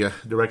hate the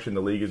direction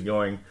the league is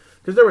going.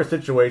 Because there were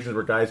situations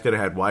where guys could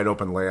have had wide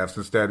open layups.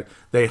 Instead,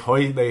 they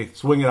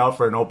swing it out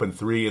for an open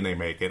three and they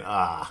make it.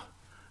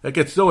 It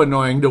gets so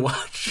annoying to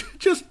watch.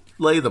 Just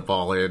lay the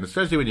ball in,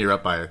 especially when you're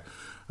up by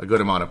a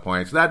good amount of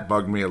points. That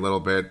bugged me a little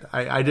bit.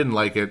 I didn't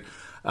like it.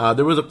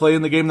 There was a play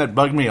in the game that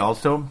bugged me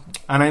also,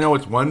 and I know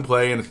it's one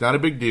play and it's not a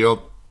big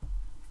deal.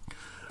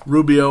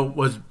 Rubio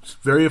was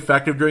very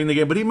effective during the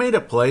game, but he made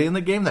a play in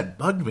the game that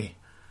bugged me.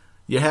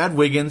 You had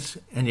Wiggins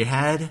and you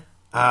had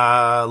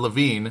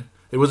Levine.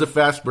 It was a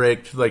fast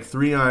break, like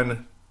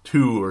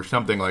 3-on-2 or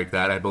something like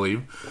that, I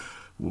believe.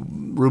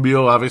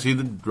 Rubio, obviously,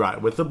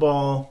 with the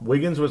ball.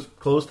 Wiggins was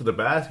close to the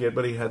basket,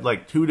 but he had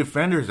like 2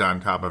 defenders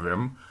on top of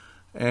him.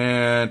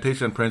 And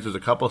Tayshaun Prince was a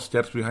couple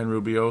steps behind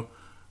Rubio.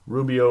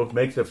 Rubio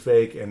makes a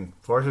fake and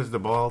forces the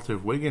ball to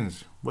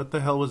Wiggins. What the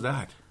hell was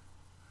that?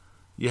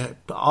 Yeah,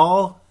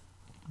 all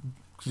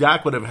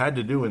Zach would have had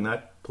to do in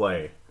that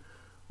play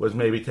was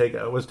maybe take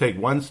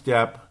one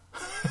step,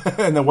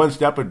 and the one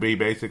step would be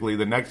basically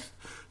the next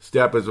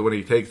step is when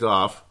he takes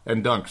off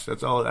and dunks.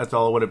 That's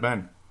all it would have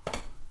been.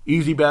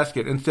 Easy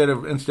basket.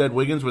 Instead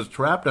Wiggins was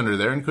trapped under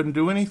there and couldn't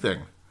do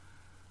anything.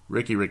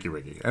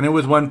 Ricky. And it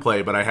was one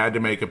play, but I had to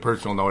make a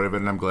personal note of it,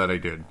 and I'm glad I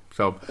did.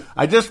 So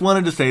I just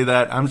wanted to say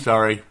that. I'm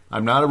sorry.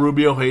 I'm not a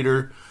Rubio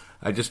hater.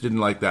 I just didn't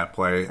like that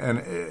play. And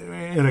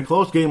in a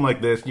close game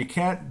like this, you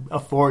can't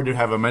afford to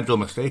have a mental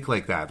mistake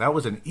like that. That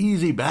was an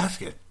easy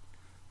basket.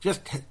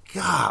 Just,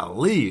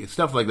 golly,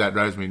 stuff like that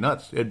drives me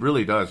nuts. It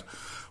really does.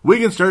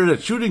 Wiggins started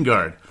at shooting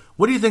guard.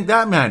 What do you think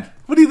that meant?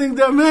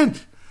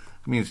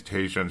 It means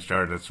Tayshaun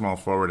started at small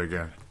forward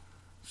again.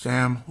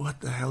 Sam,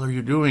 what the hell are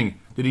you doing?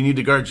 Did he need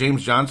to guard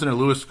James Johnson or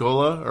Louis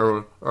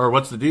Scola? Or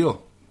what's the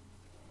deal?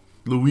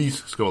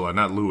 Luis Scola,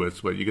 not Louis,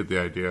 but you get the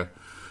idea.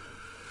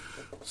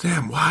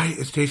 Sam, why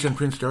is Tayshaun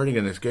Prince starting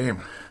in this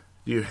game?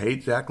 Do you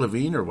hate Zach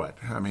LaVine or what?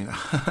 I mean,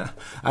 I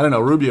don't know.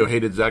 Rubio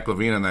hated Zach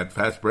LaVine on that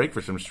fast break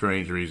for some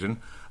strange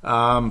reason.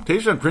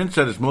 Tayshaun Prince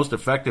had his most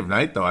effective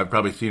night, though, I've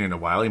probably seen in a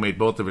while. He made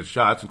both of his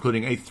shots,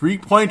 including a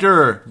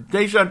three-pointer.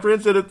 Tayshaun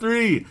Prince hit a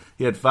 3.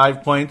 He had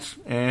 5 points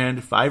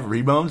and 5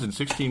 rebounds in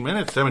 17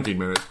 minutes.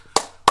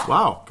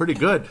 Wow, pretty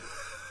good.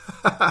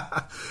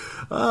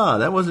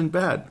 That wasn't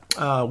bad.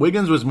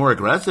 Wiggins was more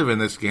aggressive in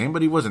this game,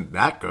 but he wasn't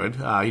that good.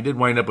 He did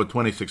wind up with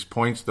 26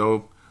 points,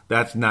 though.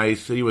 That's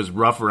nice. He was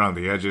rough around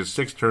the edges.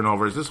 6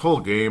 turnovers. This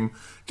whole game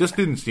just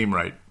didn't seem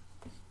right.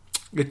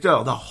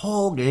 The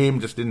whole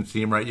game just didn't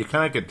seem right. You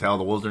kind of could tell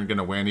the Wolves aren't going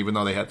to win, even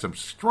though they had some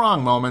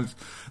strong moments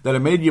that it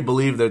made you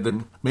believe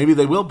that maybe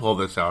they will pull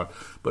this out.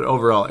 But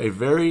overall, a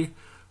very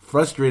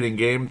frustrating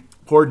game.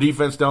 Poor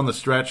defense down the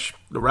stretch.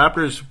 The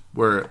Raptors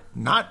were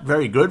not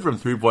very good from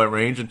three-point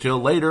range until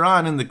later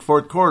on in the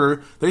fourth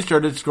quarter. They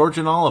started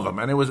scorching all of them,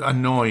 and it was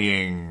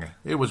annoying.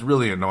 It was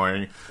really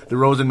annoying.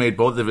 DeRozan made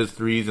both of his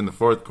threes in the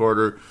fourth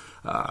quarter.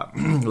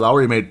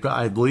 Lowry made,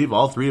 I believe,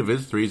 all 3 of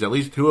his threes, at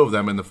least 2 of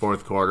them in the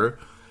fourth quarter.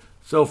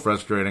 So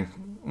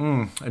frustrating.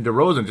 And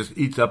DeRozan just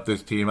eats up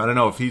this team. I don't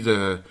know if he's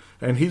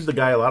the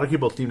guy a lot of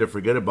people seem to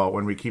forget about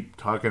when we keep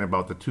talking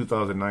about the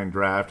 2009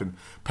 draft and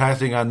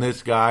passing on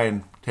this guy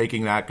and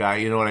taking that guy.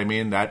 You know what I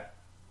mean? That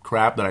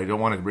crap that I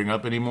don't want to bring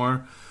up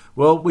anymore.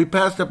 Well, we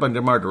passed up on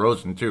DeMar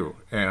DeRozan too,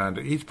 and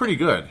he's pretty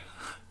good.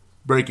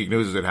 Breaking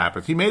news as it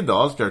happens. He made the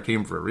All-Star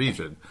team for a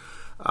reason.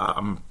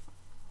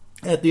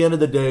 At the end of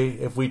the day,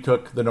 if we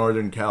took the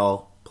Northern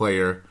Cal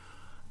player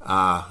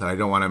that I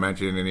don't want to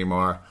mention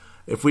anymore,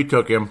 if we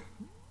took him,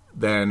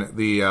 then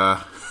the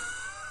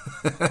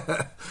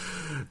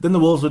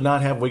Wolves would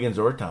not have Wiggins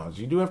or Towns.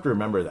 You do have to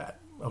remember that.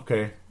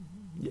 Okay.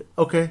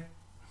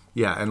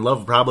 Yeah, and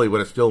Love probably would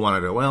have still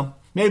wanted to. Well,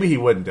 maybe he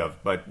wouldn't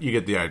have, but you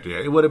get the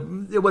idea. It would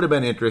have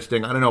been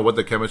interesting. I don't know what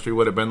the chemistry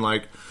would have been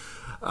like.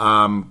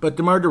 But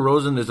DeMar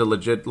DeRozan is a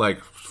legit,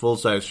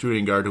 full-size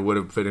shooting guard who would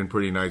have fit in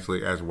pretty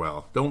nicely as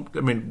well. Don't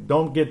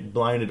get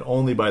blinded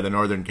only by the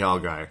Northern Cal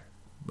guy.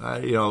 I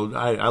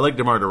like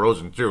DeMar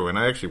DeRozan too, and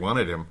I actually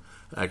wanted him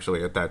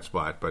at that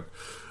spot. But,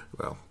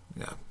 well,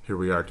 yeah, here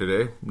we are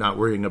today, not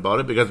worrying about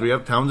it because we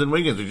have Towns and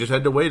Wiggins. We just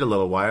had to wait a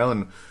little while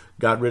and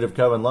got rid of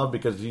Kevin Love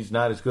because he's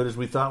not as good as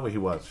we thought he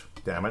was.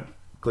 Damn it.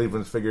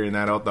 Cleveland's figuring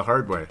that out the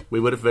hard way. We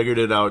would have figured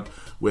it out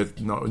with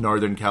current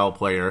Northern Cal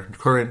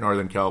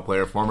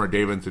player, former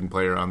Davidson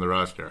player on the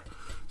roster.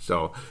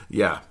 So,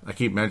 yeah, I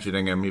keep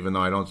mentioning him even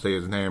though I don't say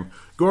his name.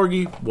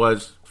 Gorgui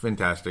was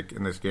fantastic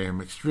in this game.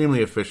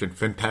 Extremely efficient.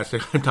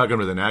 Fantastic. I'm talking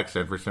with an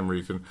accent for some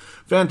reason.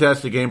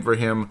 Fantastic game for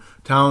him.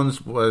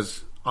 Towns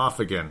was off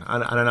again. I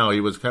don't know. He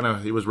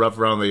was rough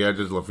around the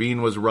edges.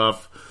 LaVine was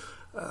rough.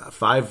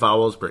 5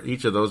 fouls for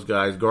each of those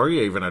guys.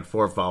 Gorgui even had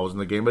 4 fouls in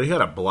the game, but he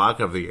had a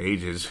block of the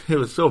ages. It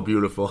was so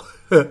beautiful.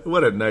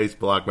 What a nice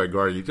block by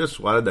Gorgui. He just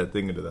swatted that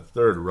thing into the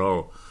third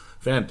row.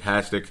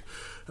 Fantastic.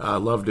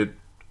 Loved it.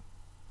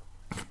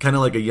 Kind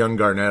of like a young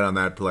Garnett on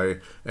that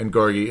play. And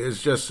Gorgui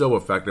is just so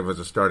effective as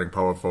a starting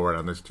power forward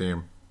on this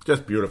team.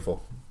 Just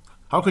beautiful.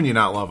 How can you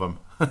not love him?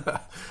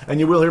 And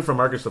you will hear from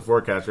Marcus the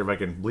Forecaster if I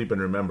can bleep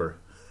and remember.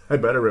 I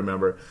better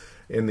remember.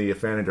 In the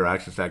fan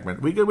interaction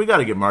segment, we got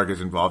to get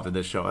Marcus involved in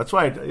this show. That's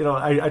why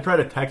I try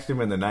to text him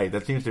in the night.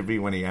 That seems to be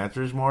when he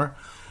answers more.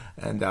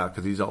 and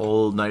because he's an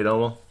old night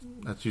owl.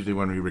 That's usually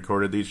when we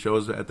recorded these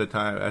shows at the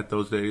time,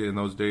 in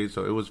those days.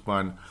 So it was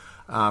fun.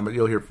 But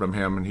you'll hear from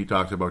him, and he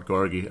talks about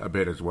Gorgie a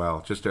bit as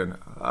well. Just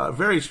a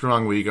very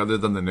strong week, other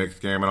than the Knicks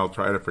game, and I'll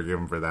try to forgive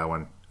him for that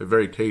one. A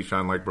very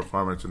Tayshaun-like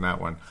performance in that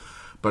one.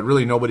 But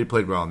really, nobody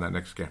played well in that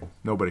Knicks game.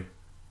 Nobody.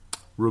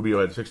 Rubio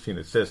had 16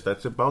 assists.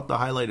 That's about the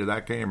highlight of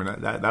that game,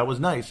 and that was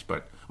nice.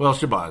 But well,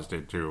 Shabazz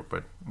did too.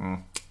 But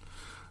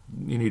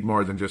you need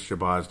more than just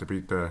Shabazz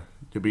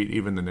to beat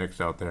even the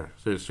Knicks out there.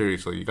 So,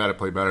 seriously, you got to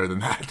play better than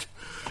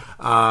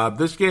that.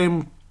 This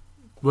game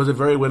was a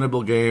very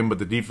winnable game, but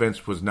the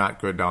defense was not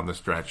good down the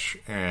stretch,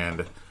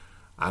 and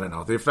I don't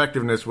know, the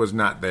effectiveness was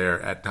not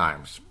there at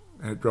times.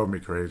 It drove me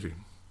crazy,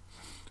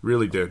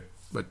 really did.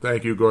 But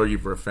thank you, Gorgie,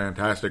 for a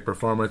fantastic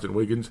performance, and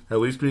Wiggins at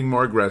least being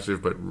more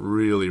aggressive, but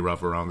really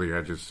rough around the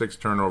edges. 6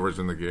 turnovers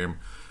in the game,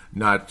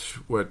 not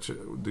what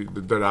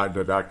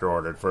the doctor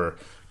ordered for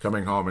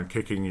coming home and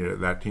kicking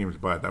that team's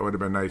butt. That would have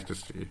been nice to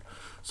see.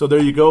 So there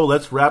you go.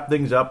 Let's wrap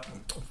things up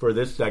for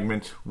this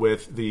segment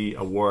with the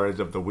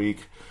awards of the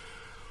week.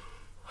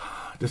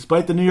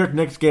 Despite the New York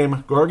Knicks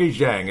game, Gorgie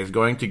Zhang is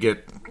going to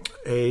get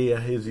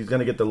he's going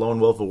to get the Lone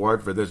Wolf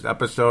Award for this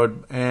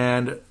episode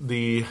and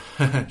the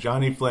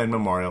Johnny Flynn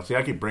Memorial. See,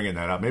 I keep bringing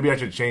that up. Maybe I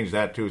should change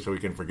that too, so we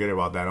can forget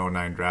about that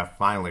 09 draft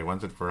finally,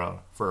 once and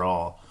for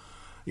all.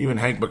 Even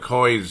Hank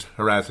McCoy's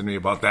harassing me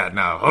about that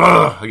now.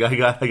 Ugh,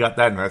 I got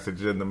that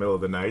message in the middle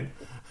of the night.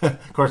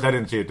 Of course, I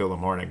didn't see it till the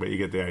morning, but you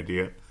get the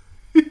idea.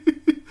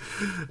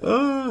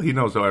 He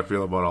knows how I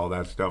feel about all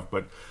that stuff.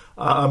 But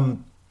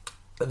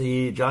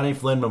the Johnny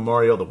Flynn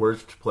Memorial, the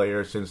worst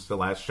player since the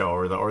last show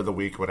or the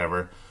week,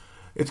 whatever,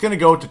 it's going to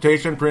go to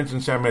Tayshaun Prince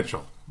and Sam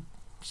Mitchell.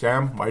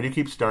 Sam, why do you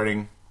keep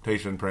starting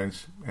Tayshaun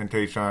Prince? And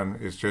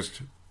Tayshaun is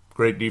just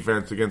great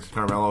defense against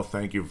Carmelo.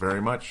 Thank you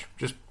very much.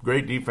 Just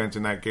great defense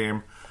in that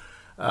game.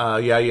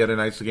 He had a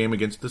nice game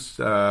against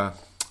the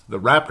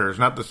Raptors,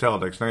 not the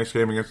Celtics. Nice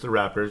game against the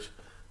Raptors.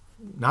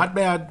 Not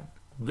bad,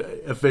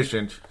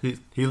 efficient.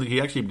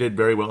 He actually did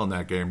very well in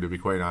that game, to be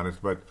quite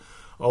honest. But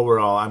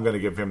overall, I'm going to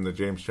give him the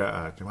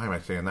why am I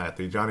saying that?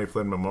 The Johnny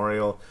Flynn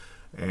Memorial,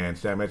 and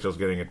Sam Mitchell's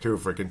getting a 2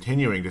 for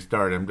continuing to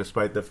start him,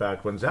 despite the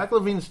fact when Zach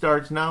LaVine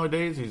starts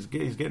nowadays, he's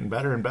getting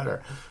better and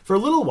better. For a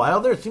little while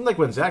there, it seemed like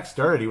when Zach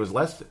started, he was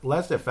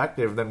less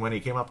effective than when he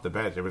came up the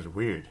bench. It was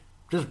weird,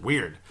 just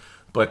weird.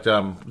 But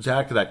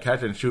Zach, that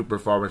catch and shoot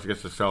performance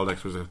against the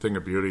Celtics was a thing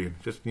of beauty.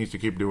 Just needs to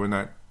keep doing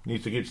that.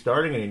 Needs to keep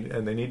starting,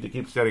 and they need to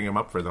keep setting him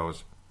up for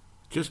those.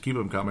 Just keep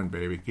them coming,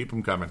 baby. Keep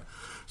them coming.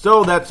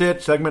 So that's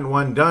it. Segment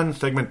 1 done.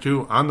 Segment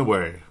 2 on the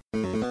way.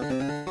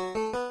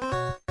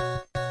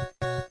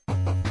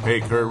 Hey,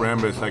 Kurt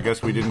Rambis, I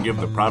guess we didn't give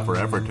the proper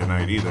effort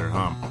tonight either,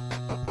 huh?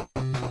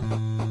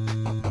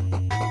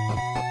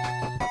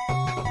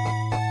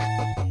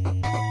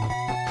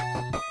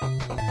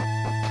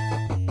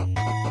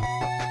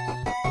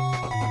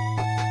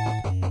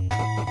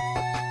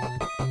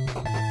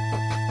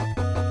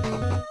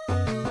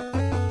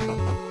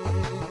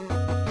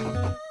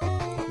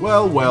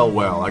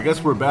 Well. I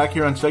guess we're back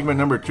here on segment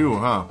number 2,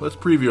 huh? Let's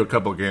preview a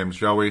couple games,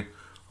 shall we?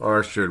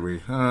 Or should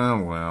we?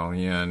 No.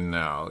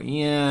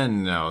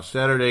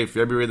 Saturday,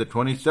 February the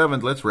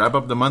 27th, let's wrap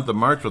up the month of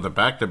March with a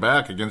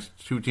back-to-back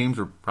against 2 teams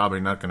we're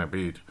probably not going to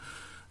beat.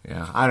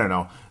 Yeah, I don't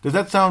know. Does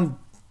that sound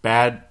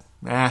bad?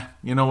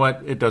 You know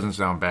what? It doesn't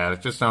sound bad.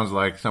 It just sounds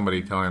like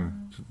somebody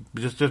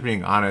just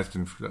being honest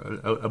and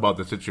about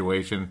the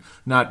situation.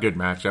 Not good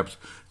matchups.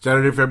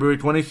 Saturday, February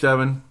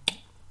 27th.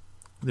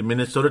 The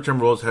Minnesota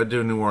Timberwolves head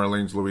to New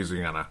Orleans,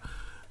 Louisiana.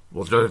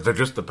 Well, they're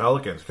just the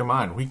Pelicans. Come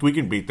on, we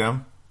can beat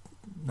them.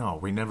 No,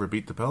 we never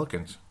beat the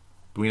Pelicans.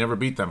 We never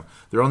beat them.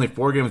 They're only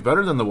 4 games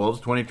better than the Wolves,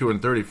 22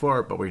 and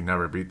 34, but we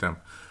never beat them.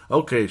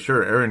 Okay,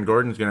 sure, Aaron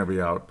Gordon's going to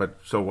be out, but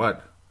so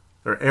what?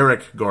 Or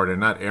Eric Gordon,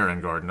 not Aaron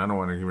Gordon. I don't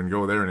want to even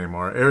go there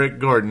anymore. Eric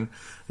Gordon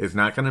is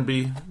not going to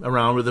be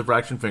around with a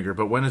fraction finger,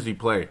 but when does he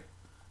play?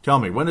 Tell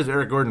me, when does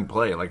Eric Gordon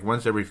play? Like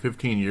once every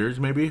 15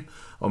 years, maybe?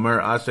 Omer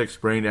Asik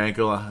sprained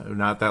ankle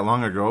not that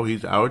long ago.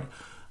 He's out.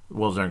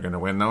 Wolves aren't going to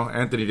win, though.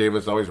 Anthony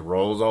Davis always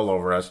rolls all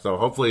over us, though.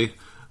 Hopefully,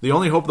 the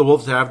only hope the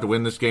Wolves have to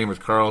win this game is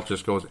Carl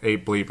just goes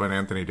ape bleep on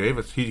Anthony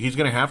Davis. He's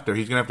going to have to.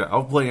 He's going to have to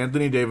outplay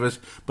Anthony Davis,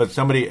 but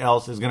somebody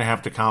else is going to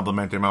have to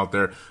compliment him out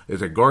there.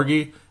 Is it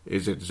Gorgie?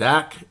 Is it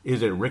Zach?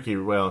 Is it Ricky?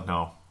 Well,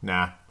 no.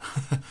 Nah.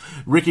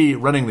 Ricky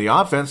running the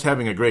offense,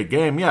 having a great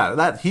game. Yeah,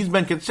 that he's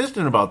been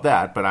consistent about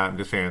that, but I'm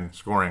just saying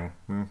scoring.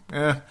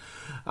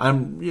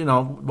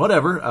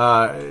 Whatever.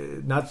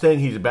 Not saying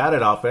he's bad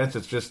at offense.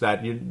 It's just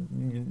that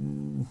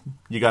you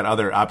got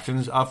other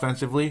options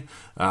offensively.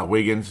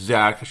 Wiggins,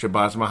 Zach,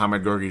 Shabazz,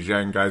 Muhammad, Gorgie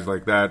Zhang, guys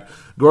like that.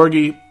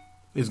 Gorgie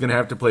is going to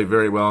have to play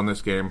very well in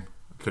this game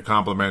to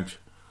complement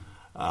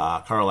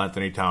Karl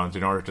Anthony Towns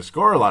in order to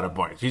score a lot of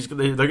points.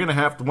 They're going to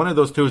have to, one of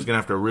those two is going to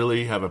have to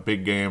really have a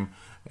big game,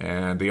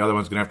 and the other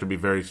one's going to have to be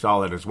very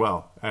solid as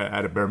well,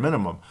 at a bare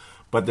minimum.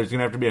 But there's going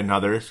to have to be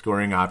another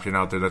scoring option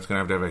out there that's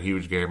going to have a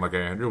huge game, like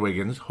Andrew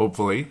Wiggins,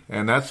 hopefully.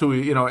 And that's who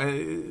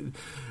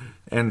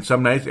and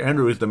some nights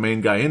Andrew is the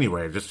main guy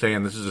anyway. Just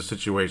saying, this is a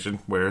situation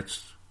where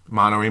it's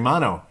mano a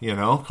mano,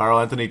 Karl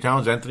Anthony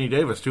Towns, Anthony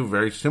Davis, two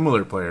very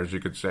similar players, you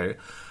could say.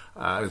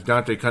 Is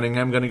Dante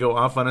Cunningham going to go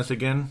off on us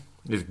again?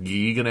 Is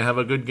Guy going to have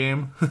a good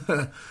game?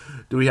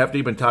 Do we have to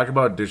even talk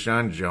about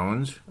Deshaun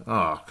Jones?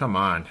 Oh, come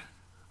on.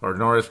 Or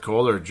Norris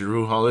Cole or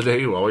Drew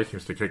Holiday, who always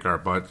seems to kick our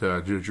butt.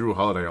 Drew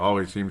Holiday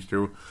always seems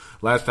to.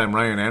 Last time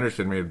Ryan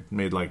Anderson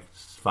made like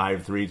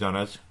 5 threes on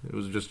us. It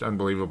was just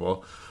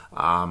unbelievable.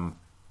 But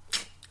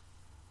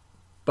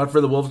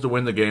for the Wolves to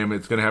win the game,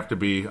 it's going to have to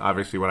be,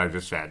 obviously, what I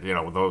just said.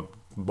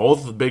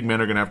 Both big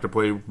men are going to have to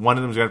play. One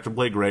of them is going to have to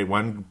play great,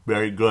 one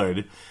very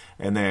good.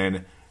 And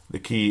then the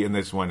key in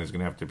this one is going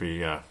to have to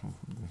be,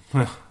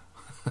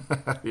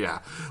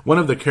 one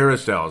of the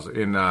carousels.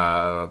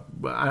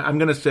 I'm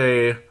going to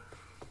say,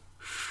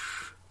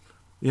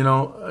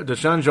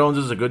 Deshaun Jones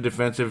is a good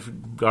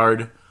defensive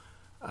guard.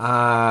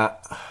 For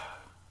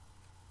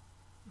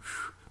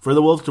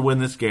the Wolves to win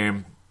this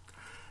game,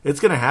 it's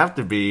going to have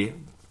to be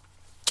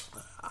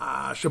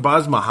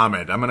Shabazz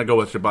Muhammad. I'm going to go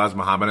with Shabazz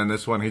Muhammad in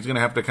this one. He's going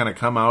to have to kind of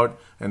come out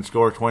and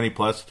score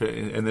 20-plus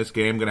in this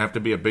game. Going to have to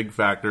be a big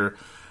factor.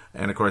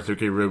 And, of course,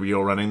 Ricky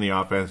Rubio running the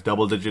offense,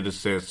 double-digit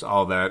assists,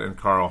 all that, and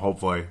Karl,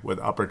 hopefully, with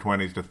upper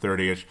 20s to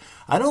 30-ish.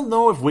 I don't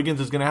know if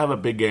Wiggins is going to have a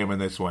big game in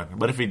this one.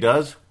 But if he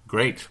does,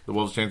 great. The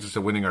Wolves' chances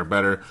of winning are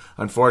better.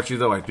 Unfortunately,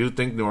 though, I do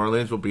think New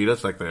Orleans will beat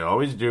us like they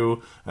always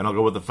do. And I'll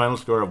go with the final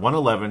score of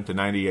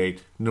 111-98,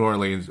 New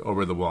Orleans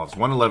over the Wolves.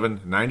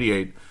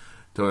 111-98.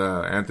 To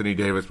Anthony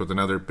Davis with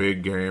another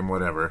big game,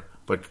 whatever.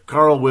 But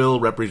Karl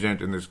will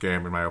represent in this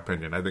game, in my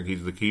opinion. I think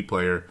he's the key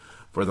player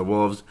for the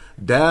Wolves.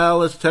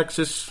 Dallas,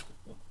 Texas,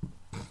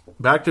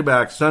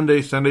 back-to-back,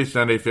 Sunday,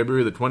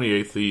 February the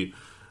 28th,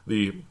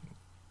 the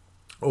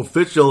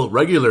official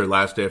regular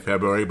last day of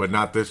February, but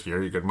not this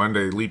year. You get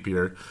Monday leap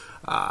year.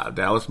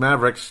 Dallas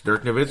Mavericks,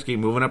 Dirk Nowitzki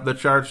moving up the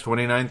charts,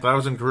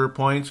 29,000 career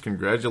points.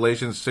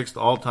 Congratulations, 6th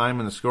all-time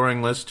in the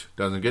scoring list.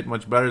 Doesn't get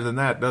much better than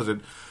that, does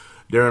it?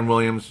 Darren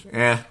Williams,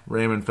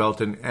 Raymond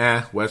Felton,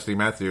 Wesley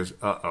Matthews,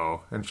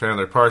 and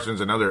Chandler Parsons,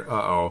 another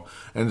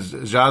and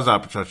Zaza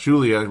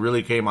Pachulia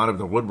really came out of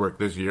the woodwork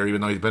this year,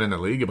 even though he's been in the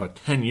league about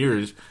 10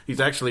 years. He's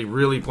actually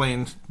really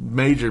playing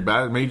major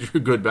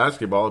good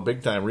basketball, a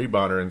big-time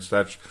rebounder and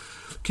such.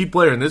 Key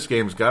player in this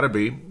game's got to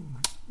be,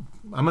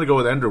 I'm going to go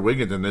with Andrew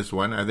Wiggins in this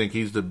one. I think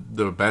he's the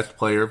best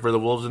player for the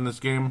Wolves in this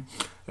game.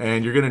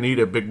 And you're going to need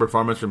a big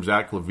performance from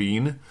Zach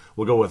LaVine.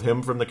 We'll go with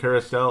him from the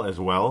carousel as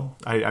well.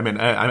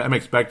 I'm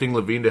expecting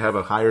LaVine to have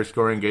a higher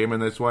scoring game in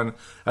this one.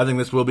 I think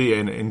this will be,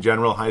 in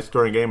general, high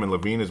scoring game, and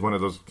LaVine is one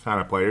of those kind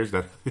of players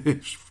that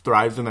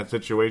thrives in that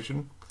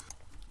situation.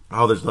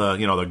 There's the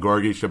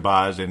Gorgie,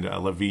 Shabazz, and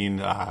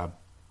LaVine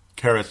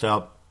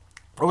carousel.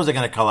 What was I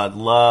going to call it?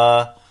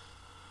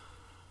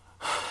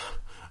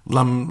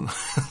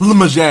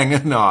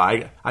 Lamang. No,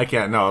 I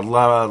can't. No,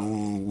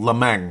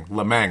 Lamang.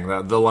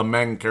 The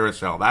Lamang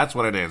carousel. That's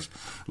what it is.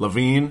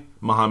 LaVine,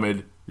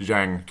 Muhammad,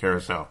 Zhang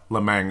carousel.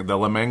 Lamang. The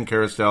Lamang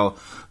carousel.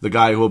 The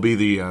guy who will be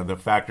the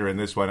factor in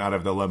this one out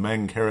of the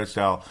Lamang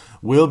carousel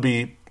will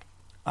be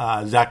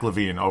Zach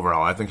LaVine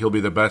overall. I think he'll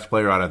be the best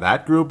player out of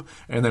that group.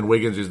 And then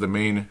Wiggins is the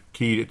main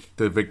key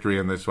to victory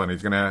in this one.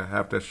 He's going to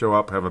have to show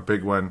up, have a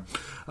big one.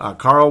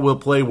 Karl will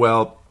play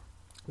well.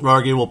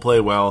 Vargy will play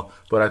well,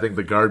 but I think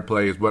the guard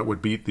play is what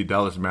would beat the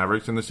Dallas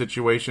Mavericks in the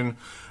situation.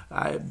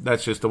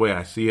 That's just the way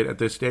I see it at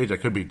this stage. I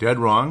could be dead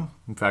wrong.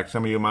 In fact,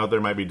 some of you out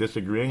there might be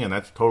disagreeing, and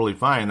that's totally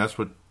fine. That's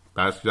what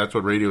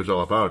radio is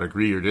all about,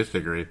 agree or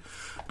disagree.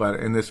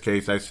 But in this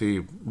case, I see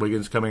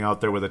Wiggins coming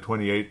out there with a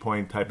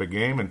 28-point type of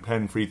game and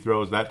 10 free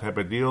throws, that type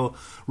of deal.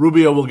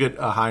 Rubio will get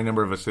a high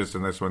number of assists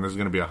in this one. This is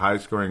going to be a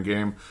high-scoring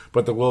game,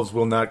 but the Wolves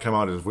will not come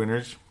out as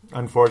winners,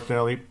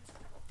 unfortunately.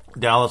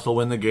 Dallas will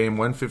win the game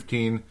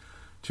 115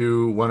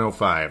 to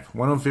 105.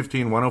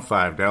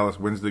 115-105. Dallas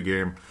wins the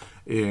game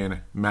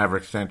in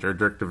Maverick Center.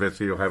 Dirk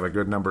Nowitzki will have a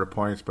good number of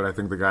points, but I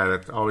think the guy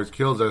that always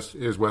kills us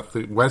is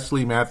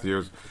Wesley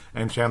Matthews,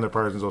 and Chandler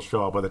Parsons will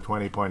show up with a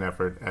 20-point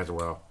effort as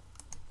well.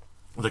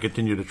 As I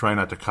continue to try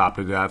not to cop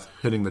to death,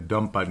 hitting the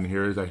dump button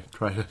here as I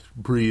try to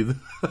breathe.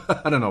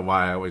 I don't know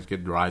why I always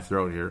get dry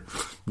throat here.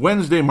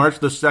 Wednesday, March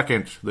the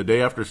 2nd, the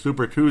day after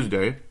Super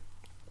Tuesday.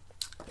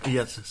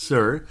 Yes,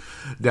 sir.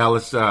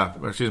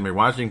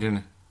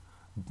 Washington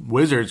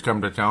Wizards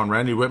come to town.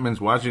 Randy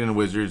Whitman's Washington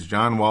Wizards,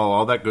 John Wall,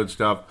 all that good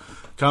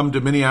stuff. Come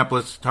to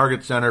Minneapolis,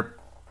 Target Center.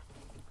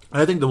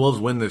 I think the Wolves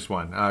win this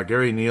one.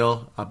 Gary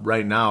Neal,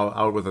 right now,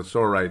 out with a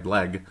sore right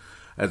leg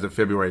as of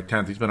February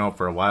 10th. He's been out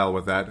for a while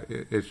with that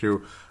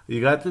issue. You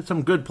got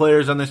some good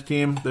players on this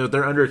team. They're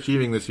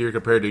underachieving this year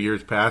compared to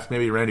years past.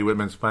 Maybe Randy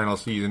Whitman's final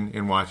season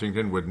in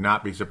Washington. Would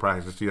not be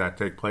surprised to see that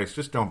take place.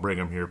 Just don't bring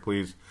him here,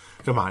 please.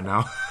 Come on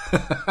now.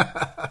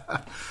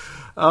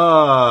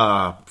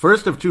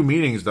 First of 2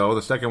 meetings, though.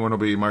 The second one will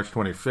be March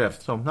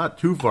 25th, so not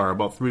too far,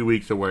 about 3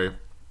 weeks away.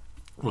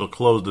 We'll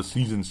close the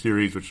season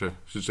series, which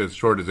is as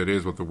short as it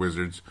is with the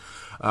Wizards.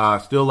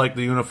 Still like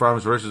the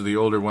uniforms versus the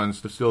older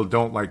ones. Still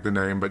don't like the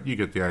name, but you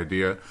get the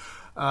idea.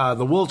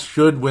 The Wolves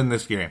should win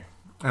this game,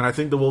 and I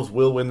think the Wolves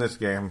will win this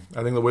game.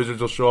 I think the Wizards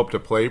will show up to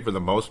play for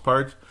the most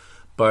part,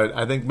 but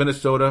I think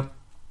Minnesota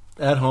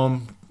at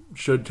home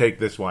should take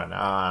this one.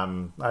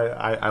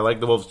 I like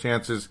the Wolves'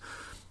 chances.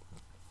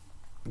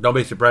 Don't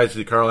be surprised to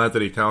see Karl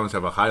Anthony Towns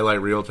have a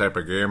highlight reel type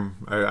of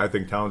game. I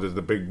think Towns is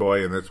the big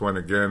boy in this one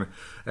again.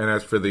 And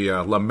as for the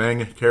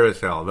Lameng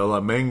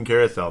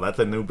Carousel, that's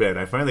a new bit.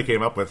 I finally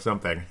came up with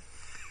something.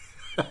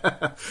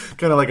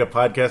 Kind of like a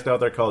podcast out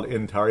there called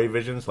Intari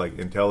Visions, like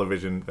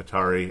Intellivision,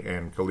 Atari,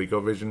 and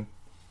ColecoVision.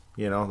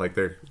 You know, like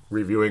they're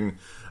reviewing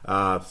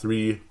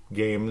 3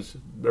 games,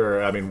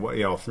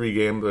 or 3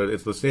 games.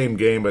 It's the same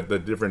game, but the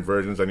different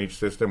versions on each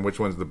system. Which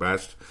one's the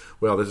best?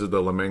 Well, this is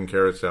the Lameng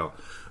Carousel.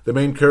 The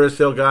main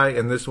carousel guy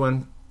in this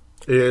one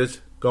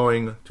is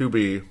going to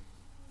be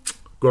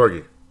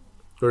Gorgui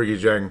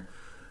Dieng,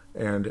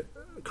 and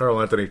Karl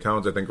Anthony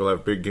Towns. I think will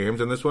have big games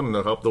in this one, and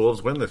they'll help the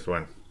Wolves win this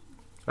one.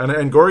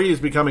 And Gorgui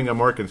is becoming a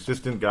more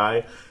consistent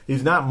guy.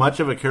 He's not much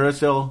of a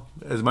carousel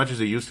as much as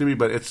he used to be,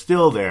 but it's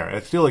still there.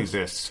 It still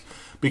exists.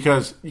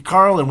 Because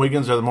Karl and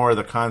Wiggins are more of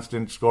the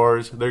constant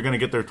scorers. They're going to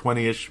get their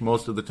 20-ish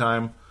most of the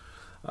time,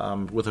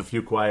 with a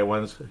few quiet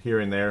ones here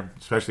and there.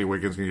 Especially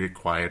Wiggins can get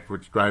quiet,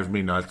 which drives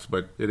me nuts,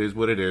 but it is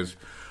what it is.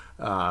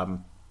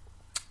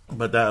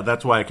 But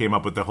that's why I came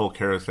up with the whole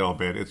carousel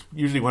bit. It's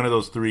usually one of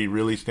those 3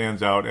 really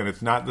stands out, and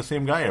it's not the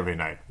same guy every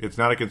night. It's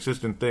not a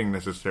consistent thing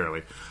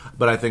necessarily.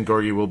 But I think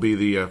Gorgui will be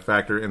the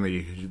factor in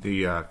the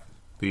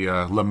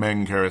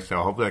Lameng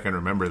Carousel. Hopefully I can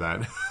remember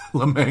that.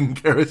 Lameng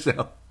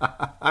Carousel.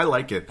 I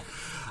like it.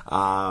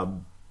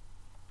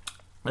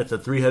 It's a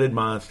 3-headed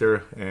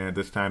monster, and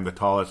this time the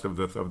tallest of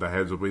the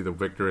heads will be the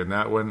victor in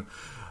that one.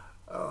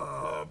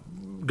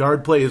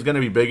 Guard play is going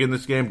to be big in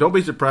this game. Don't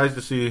be surprised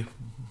to see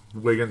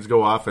Wiggins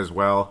go off as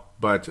well,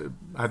 but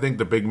I think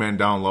the big men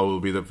down low will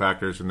be the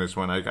factors in this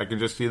one. I can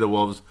just see the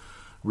Wolves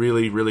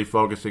really, really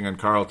focusing on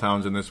Karl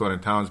Towns in this one,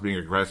 and Towns being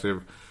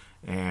aggressive,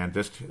 and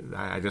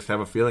I just have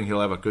a feeling he'll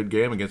have a good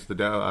game against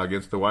the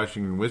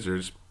Washington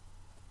Wizards.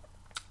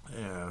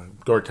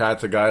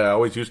 Gortat's a guy I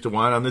always used to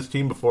want on this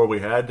team before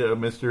we had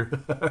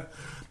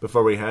Mr.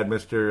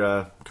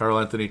 Karl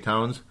Anthony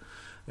Towns,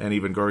 and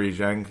even Gorgui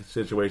Dieng,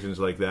 situations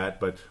like that.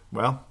 But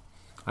well,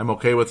 I'm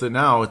okay with it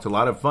now. It's a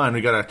lot of fun.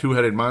 We got a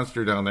 2-headed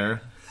monster down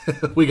there.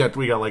 we got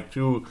like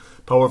 2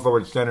 power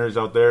forward centers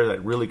out there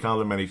that really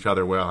complement each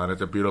other well, and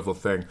it's a beautiful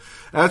thing.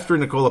 As for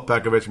Nikola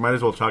Pekovic, might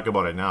as well talk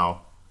about it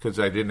now because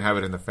I didn't have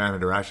it in the fan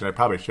interaction. I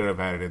probably should have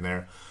had it in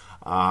there.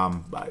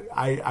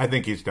 I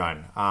think he's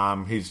done.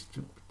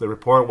 The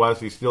report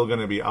was he's still going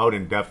to be out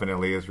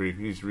indefinitely as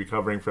he's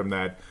recovering from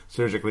that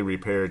surgically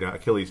repaired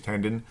Achilles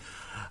tendon.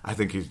 I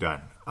think he's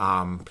done.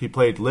 He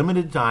played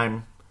limited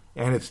time,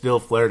 and it still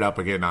flared up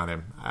again on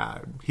him.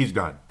 He's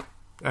done.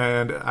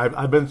 And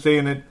I've been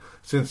saying it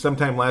since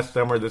sometime last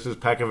summer. This is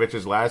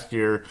Pekovic's last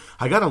year.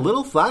 I got a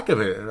little flack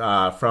of it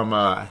from,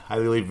 I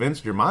believe,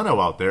 Vince Germano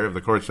out there of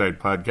the Courtside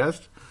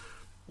Podcast.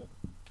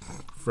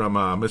 From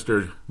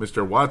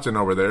Mr. Watson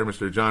over there,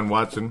 Mr. John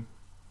Watson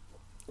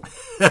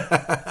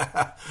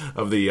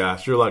of the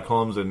Sherlock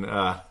Holmes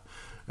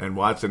and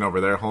Watson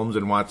over there, Holmes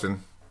and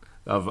Watson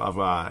of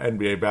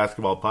NBA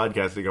basketball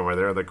podcasting over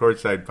there, the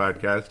Courtside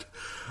Podcast.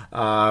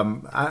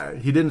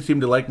 He didn't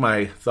seem to like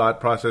my thought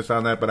process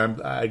on that, but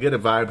I get a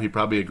vibe he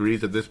probably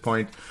agrees at this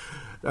point.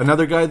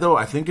 Another guy, though,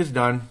 I think is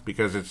done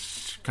because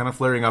it's kind of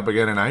flaring up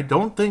again, and I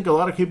don't think a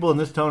lot of people in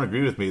this town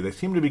agree with me. They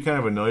seem to be kind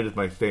of annoyed with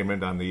my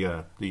statement on the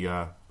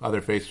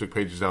other Facebook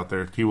pages out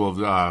there,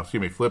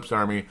 Flips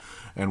Army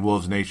and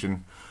Wolves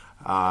Nation.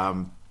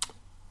 I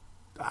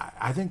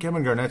think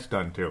Kevin Garnett's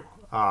done too.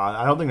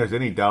 I don't think there's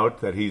any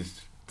doubt that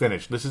he's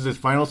finished. This is his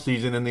final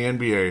season in the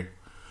NBA.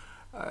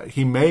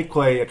 He may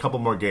play a couple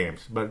more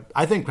games, but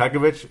I think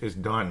Pekovic is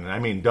done. I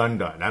mean,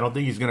 done. I don't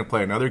think he's going to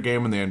play another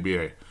game in the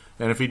NBA.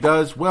 And if he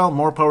does, well,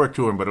 more power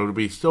to him, but it'll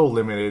be so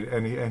limited,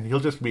 and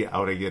he'll just be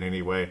out again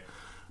anyway.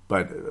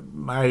 But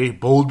my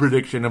bold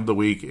prediction of the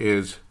week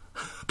is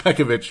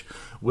Pekovic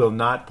will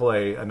not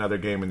play another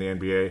game in the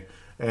NBA.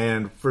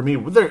 And for me,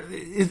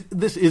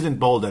 this isn't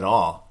bold at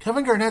all.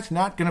 Kevin Garnett's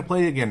not going to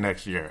play again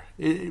next year.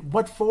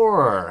 What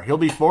for? He'll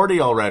be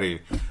 40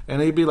 already,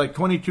 and he'd be like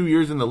 22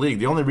 years in the league.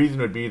 The only reason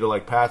would be to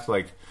like pass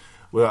like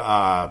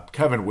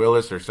Kevin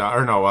Willis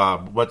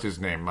what's his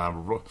name?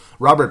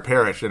 Robert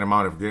Parrish in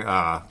amount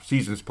of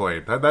seasons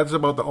played. That's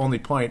about the only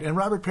point. And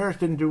Robert Parrish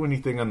didn't do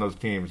anything on those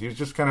teams. He was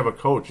just kind of a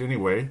coach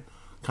anyway,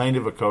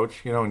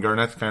 and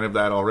Garnett's kind of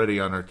that already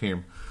on our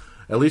team.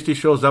 At least he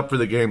shows up for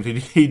the games.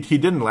 He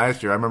didn't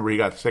last year. I remember he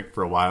got sick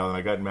for a while, and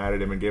I got mad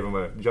at him and gave him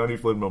a Johnny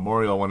Flynn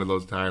Memorial one of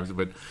those times.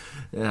 But,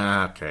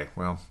 okay,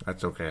 well,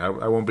 that's okay. I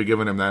won't be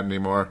giving him that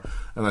anymore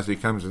unless he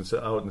comes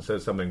out and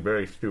says something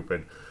very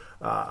stupid.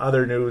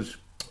 Other news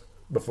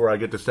before I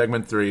get to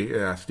segment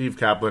 3, Steve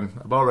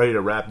Kaplan, about ready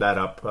to wrap that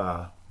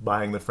up,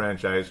 buying the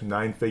franchise,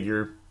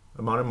 9-figure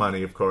amount of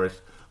money, of course.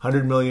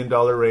 $100 million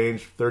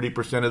range,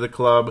 30% of the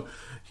club.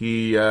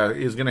 He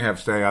is going to have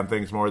say on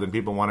things more than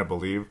people want to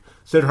believe.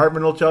 Sid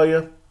Hartman will tell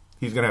you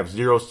he's going to have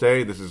zero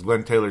say. This is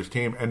Glenn Taylor's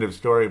team, end of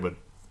story. But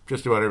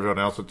just about everyone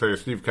else will tell you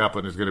Steve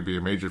Kaplan is going to be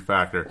a major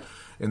factor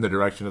in the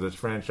direction of this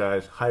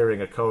franchise,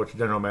 hiring a coach,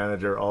 general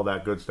manager, all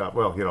that good stuff.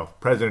 Well,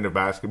 president of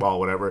basketball,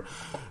 whatever.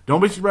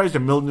 Don't be surprised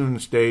if Milton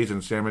stays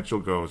and Sam Mitchell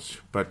goes.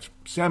 But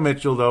Sam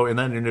Mitchell, though, in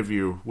that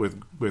interview with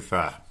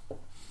Darren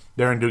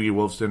Doogie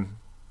Wolfson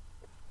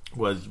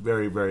was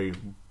very, very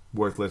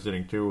worth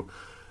listening to.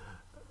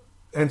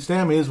 And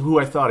Sam is who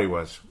I thought he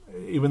was.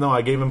 Even though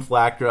I gave him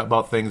flack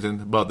about things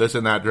and about this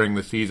and that during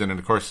the season, and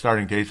of course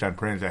starting Tayshaun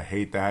Prince, I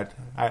hate that.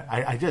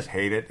 I just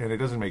hate it, and it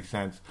doesn't make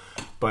sense.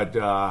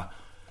 But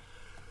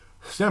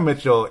Sam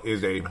Mitchell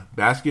is a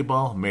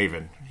basketball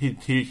maven.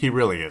 He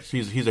really is.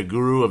 He's a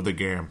guru of the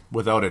game,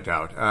 without a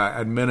doubt.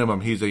 At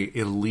minimum, he's an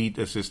elite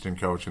assistant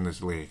coach in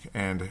this league.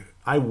 And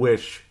I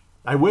wish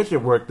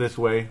it worked this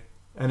way,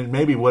 and it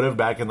maybe would have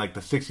back in like the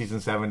 60s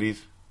and 70s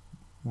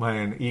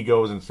when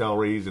egos and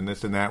salaries and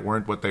this and that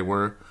weren't what they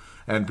were,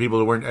 and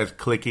people weren't as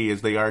cliquey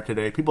as they are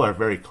today. People are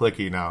very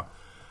cliquey now.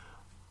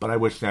 But I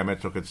wish Sam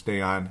Mitchell could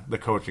stay on the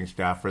coaching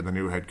staff for the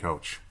new head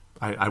coach.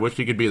 I wish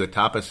he could be the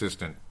top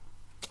assistant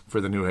for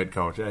the new head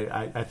coach.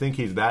 I think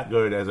he's that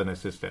good as an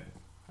assistant.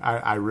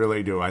 I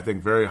really do. I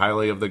think very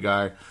highly of the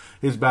guy.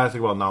 His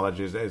basketball knowledge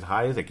is as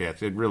high as it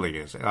gets. It really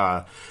is.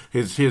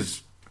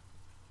 His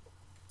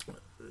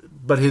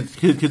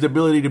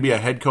ability to be a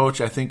head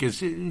coach, I think,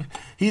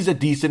 he's a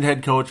decent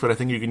head coach, but I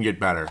think you can get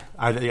better.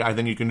 I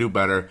think you can do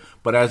better.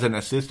 But as an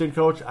assistant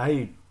coach,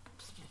 I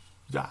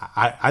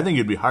think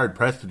you'd be hard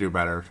pressed to do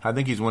better. I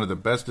think he's one of the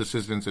best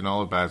assistants in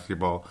all of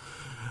basketball.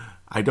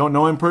 I don't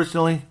know him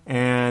personally,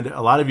 and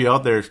a lot of you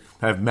out there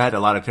have met a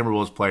lot of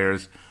Timberwolves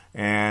players,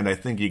 and I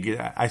think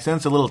I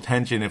sense a little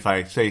tension if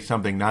I say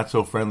something not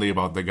so friendly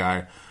about the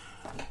guy.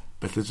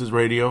 But this is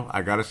radio.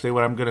 I got to say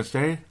what I'm going to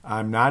say.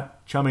 I'm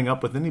not chumming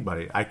up with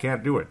anybody. I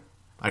can't do it.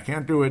 I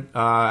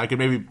could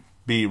maybe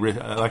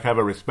have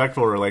a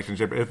respectful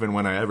relationship if and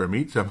when I ever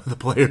meet some of the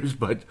players,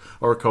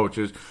 or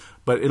coaches.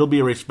 But it'll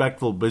be a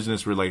respectful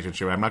business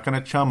relationship. I'm not going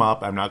to chum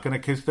up. I'm not going to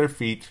kiss their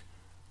feet.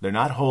 They're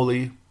not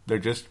holy. They're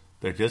just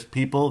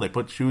people. They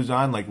put shoes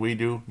on like we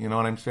do. You know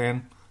what I'm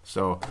saying?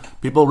 So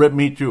people rip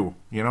me too.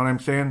 You know what I'm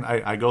saying?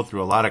 I go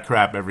through a lot of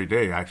crap every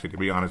day, actually, to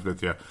be honest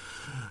with you.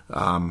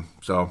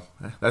 So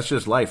that's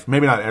just life.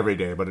 Maybe not every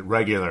day, but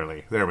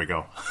regularly. There we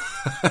go.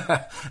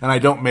 And I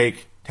don't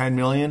make 10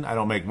 million. I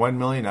don't make 1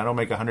 million. I don't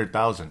make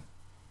 100,000.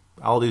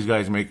 All these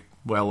guys make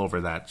well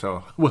over that.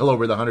 So well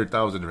over the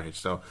 100,000 range.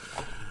 So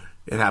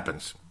it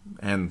happens,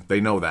 and they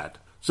know that.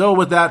 So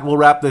with that, we'll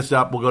wrap this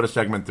up. We'll go to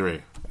segment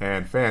 3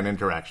 and fan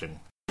interaction.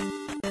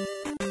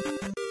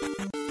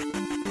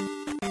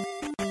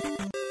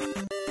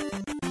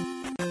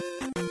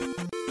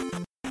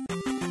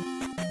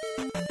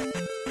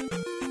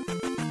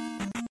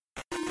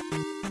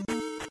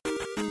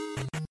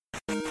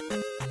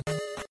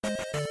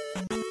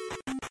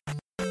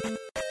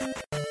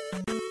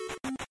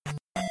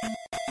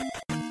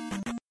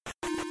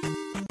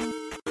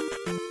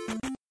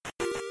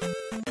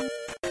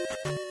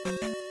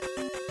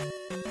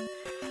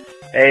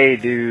 Hey,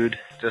 dude.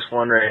 Just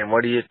wondering,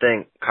 what do you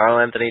think? Karl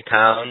Anthony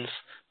Towns,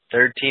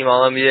 third team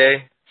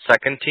All-NBA,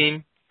 second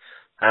team?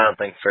 I don't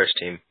think first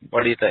team.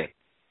 What do you think?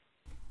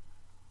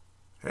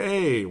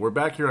 Hey, we're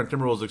back here on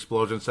Timberwolves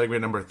Explosion,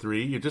 segment number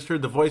 3. You just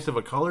heard the voice of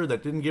a caller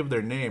that didn't give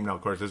their name. Now,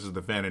 of course, this is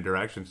the fan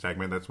interaction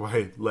segment. That's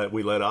why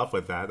we let off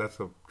with that. That's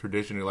a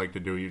tradition we like to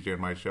do usually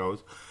on my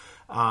shows.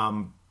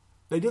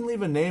 They didn't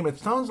leave a name. It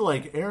sounds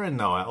like Aaron,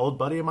 though, an old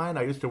buddy of mine.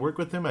 I used to work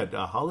with him at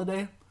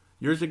Holiday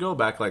years ago,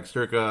 back like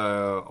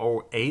circa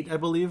 08, I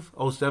believe.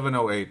 07,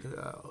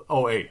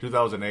 08,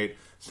 2008.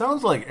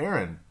 Sounds like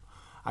Aaron.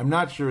 I'm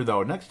not sure,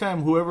 though. Next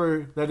time,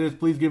 whoever that is,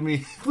 please give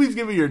me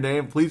your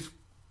name. Please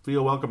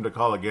feel welcome to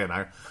call again.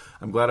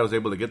 I'm glad I was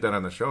able to get that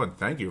on the show, and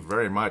thank you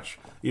very much.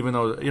 Even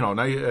though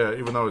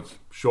even though it's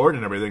short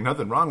and everything,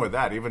 nothing wrong with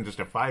that. Even just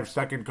a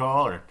 5-second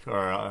call or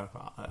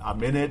a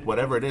minute,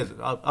 whatever it is,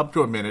 up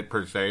to a minute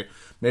per se,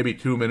 maybe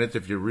 2 minutes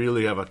if you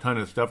really have a ton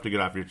of stuff to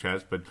get off your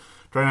chest. But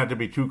try not to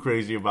be too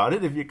crazy about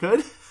it if you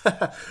could.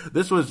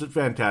 This was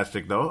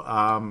fantastic, though.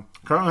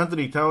 Karl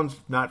Anthony Towns,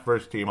 not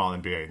first team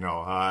All-NBA,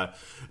 no.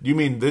 Do you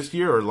mean this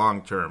year or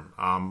long term?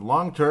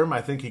 Long term,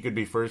 I think he could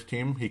be first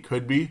team. He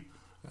could be.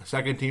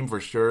 Second team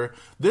for sure.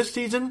 This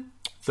season,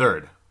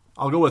 third.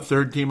 I'll go with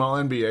third team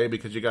All-NBA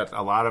because you got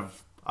a lot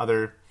of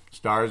other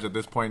stars at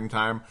this point in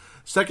time.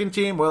 Second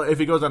team, well, if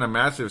he goes on a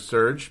massive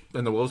surge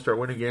and the Wolves start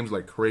winning games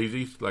like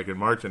crazy, like in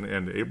March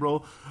and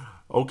April,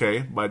 okay.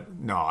 But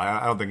no,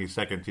 I don't think he's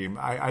second team.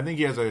 I think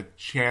he has a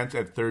chance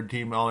at third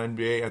team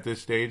All-NBA at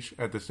this stage,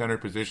 at the center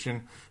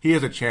position. He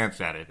has a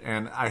chance at it,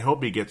 and I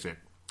hope he gets it.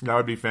 That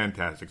would be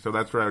fantastic. So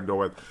that's where I would go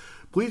with.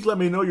 Please let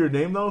me know your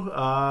name,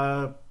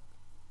 though.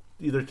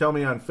 Either tell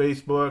me on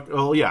Facebook.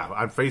 Oh, yeah,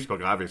 on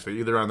Facebook, obviously.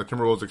 Either on the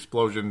Timberwolves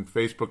Explosion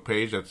Facebook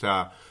page. That's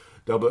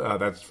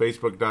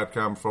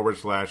facebook.com/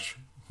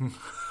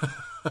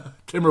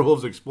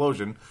 Timberwolves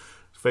Explosion.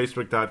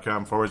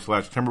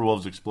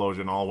 Facebook.com/Timberwolves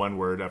Explosion, all one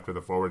word after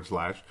the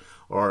 /,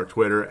 or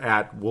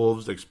Twitter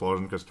 @Wolves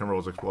Explosion, because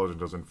Timberwolves Explosion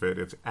doesn't fit.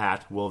 It's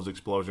 @Wolves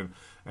Explosion.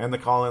 And the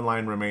call-in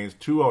line remains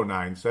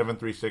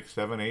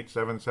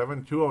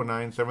 209-736-7877,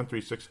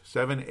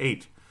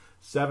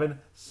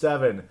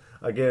 209-736-7877.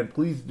 Again,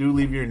 please do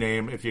leave your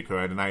name if you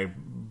could. And I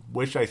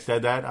wish I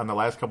said that on the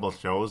last couple of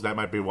shows. That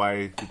might be why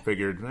you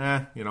figured,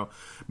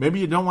 maybe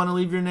you don't want to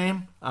leave your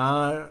name.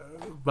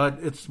 But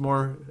it's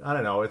more, I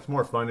don't know, it's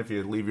more fun if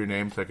you leave your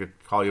name so I could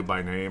call you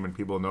by name and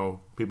people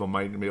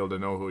might be able to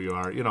know who you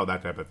are,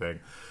 that type of thing.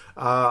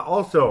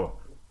 Also,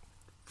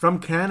 from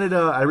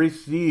Canada, I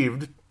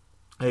received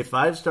a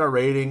 5-star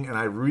rating, and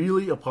I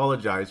really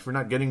apologize for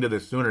not getting to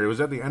this sooner. It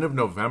was at the end of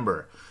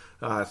November.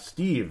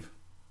 Steve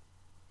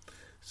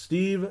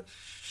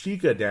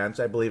Shika Dance,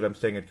 I believe I'm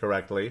saying it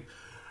correctly.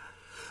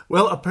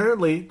 Well,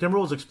 apparently,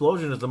 Timberwolves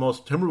Explosion is the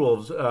most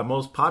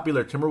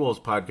popular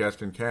Timberwolves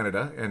podcast in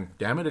Canada, and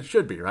damn it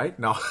should be, right?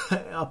 No,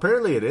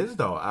 apparently it is,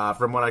 though,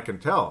 from what I can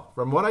tell.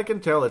 From what I can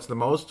tell, it's the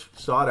most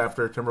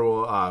sought-after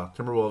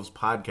Timberwolves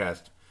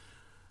podcast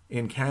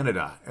in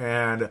Canada,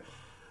 and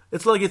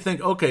it's like you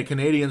think, okay,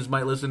 Canadians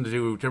might listen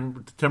to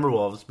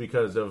Timberwolves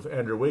because of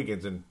Andrew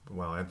Wiggins and,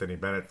 Anthony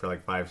Bennett for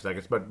like 5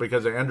 seconds, but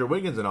because of Andrew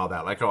Wiggins and all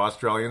that, like how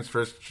Australians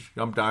first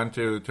jumped on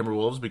to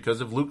Timberwolves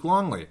because of Luke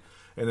Longley.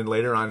 And then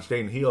later on,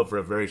 Shane Heal for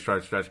a very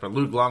short stretch. But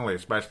Luke Longley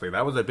especially,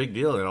 that was a big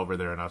deal over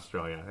there in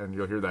Australia. And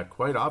you'll hear that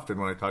quite often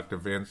when I talk to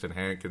Vince and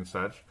Hank and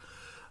such.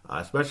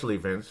 Especially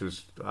Vince, who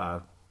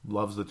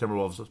loves the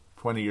Timberwolves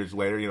 20 years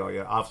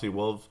later. Obviously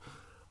Wolves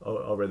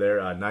over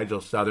there. Nigel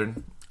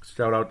Southern,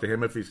 shout out to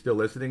him if he's still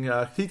listening.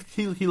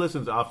 He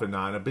listens off and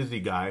on. A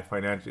busy guy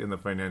in the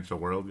financial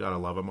world. Gotta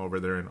love him over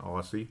there in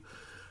Aussie.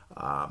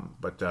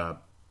 The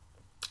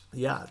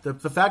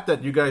fact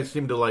that you guys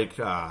seem to like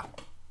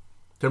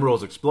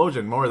Timberwolves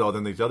Explosion more, though,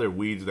 than these other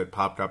weeds that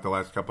popped up the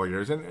last couple of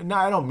years. And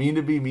I don't mean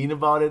to be mean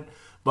about it,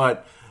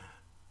 but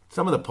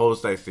some of the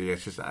posts I see,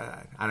 it's just,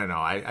 I don't know.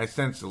 I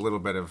sense a little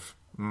bit of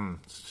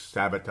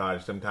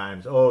sabotage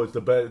sometimes. Oh,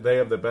 they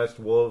have the best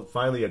Wolves,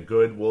 finally a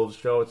good Wolves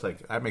show. It's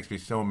like, that makes me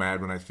so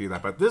mad when I see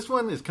that. But this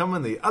one is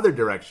coming the other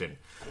direction.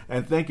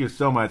 And thank you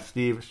so much,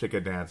 Steve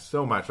Shikadance,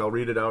 so much. I'll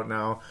read it out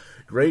now.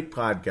 Great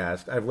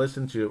podcast. I've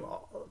listened to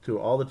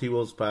all the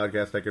T-Wolves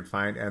podcasts I could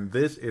find, and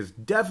this is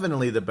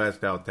definitely the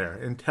best out there.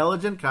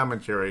 Intelligent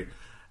commentary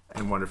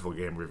and wonderful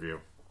game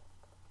review.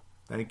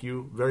 Thank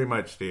you very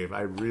much, Steve.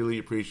 I really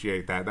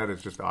appreciate that. That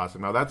is just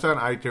awesome. Now, that's on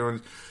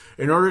iTunes.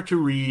 In order to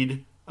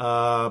read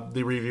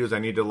the reviews, I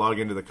need to log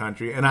into the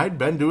country, and I'd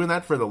been doing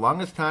that for the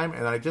longest time,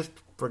 and I just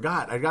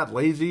forgot. I got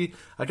lazy.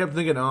 I kept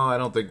thinking, I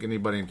don't think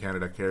anybody in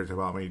Canada cares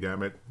about me,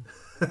 damn it.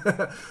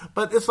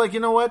 But it's like, you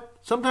know what?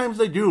 Sometimes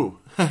they do.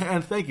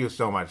 And thank you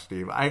so much,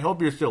 Steve. I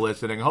hope you're still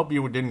listening. I hope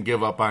you didn't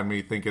give up on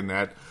me thinking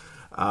that,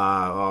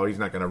 he's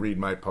not going to read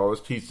my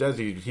post. He says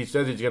he's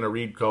going to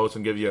read posts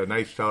and give you a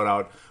nice shout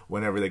out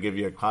whenever they give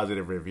you a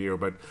positive review.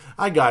 But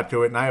I got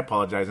to it, and I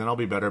apologize, and I'll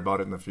be better about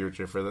it in the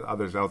future for the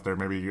others out there.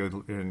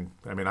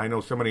 I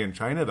know somebody in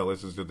China that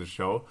listens to the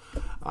show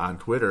on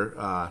Twitter.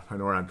 I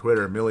know her on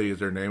Twitter. Millie is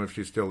her name if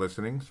she's still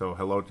listening. So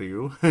hello to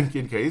you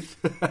in case.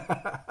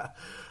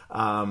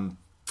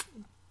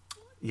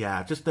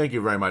 Yeah, just thank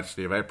you very much,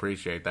 Steve. I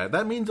appreciate that.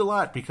 That means a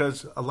lot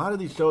because a lot of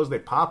these shows, they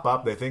pop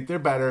up, they think they're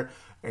better,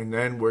 and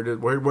then where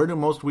do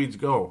most weeds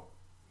go?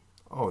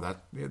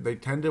 They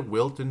tend to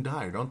wilt and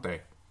die, don't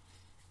they?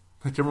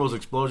 The Timberwolves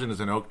Explosion is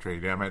an oak tree,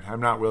 damn it.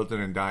 I'm not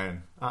wilting and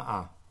dying.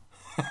 I'm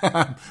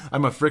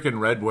a frickin'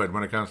 redwood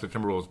when it comes to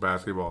Timberwolves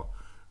basketball.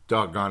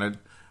 Doggone it.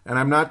 And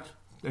I'm not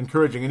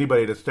encouraging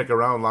anybody to stick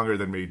around longer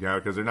than me,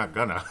 because they're not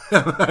gonna.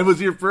 I was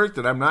here first,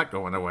 and I'm not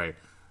going away.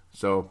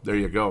 So there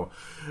you go.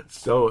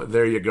 Let's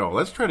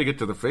try to get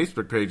to the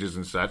Facebook pages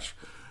and such.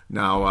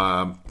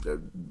 Now,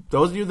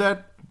 those of you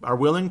that are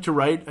willing to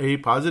write a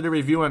positive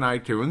review on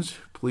iTunes,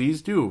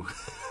 please do.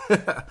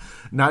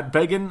 Not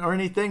begging or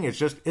anything.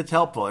 It's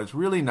helpful. It's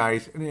really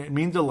nice, and it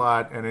means a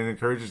lot, and it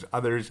encourages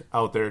others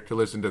out there to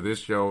listen to this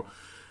show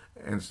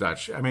and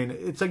such. I mean,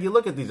 it's like you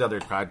look at these other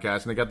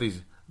podcasts, and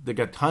they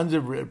got tons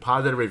of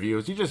positive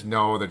reviews. You just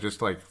know they're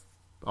just like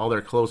all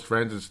their close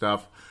friends and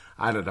stuff.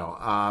 I don't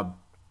know.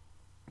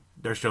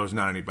 Their show is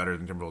not any better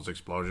than Timberwolves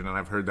Explosion, and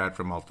I've heard that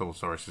from multiple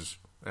sources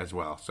as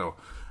well. So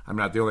I'm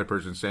not the only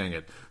person saying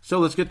it. So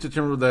let's get to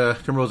the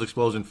Timberwolves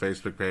Explosion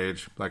Facebook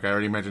page. Like I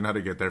already mentioned how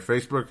to get there.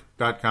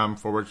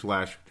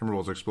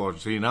 Facebook.com/Timberwolves Explosion.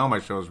 See, now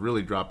my show is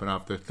really dropping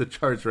off the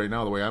charts right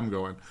now the way I'm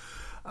going.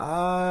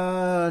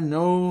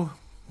 No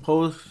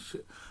posts,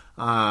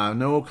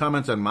 no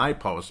comments on my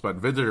posts, but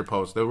visitor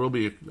posts. There will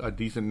be a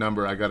decent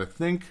number, I got to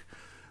think.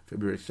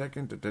 February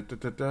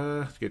 2nd.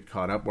 Let's get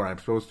caught up where I'm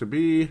supposed to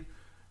be.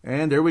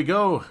 And there we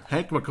go.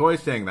 Hank McCoy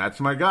saying, that's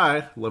my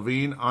guy.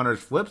 Levine honors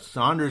Flip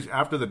Saunders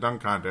after the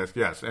dunk contest.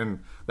 Yes,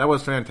 and that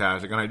was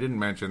fantastic. And I didn't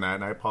mention that,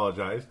 and I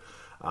apologize.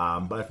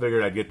 But I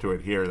figured I'd get to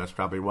it here. That's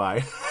probably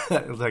why.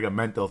 It was like a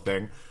mental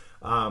thing.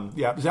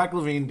 Zach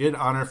Levine did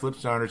honor Flip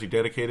Saunders. He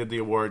dedicated the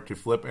award to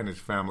Flip and his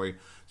family,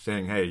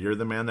 saying, hey, you're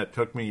the man that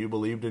took me. You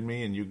believed in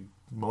me, and you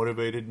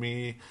motivated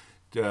me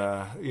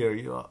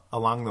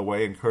along the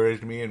way,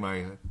 encouraged me in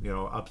my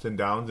ups and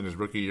downs in his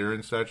rookie year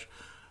and such.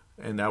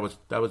 And that was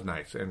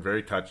nice and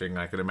very touching.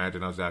 I could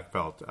imagine how Zach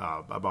felt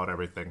about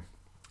everything.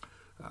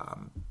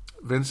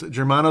 Vince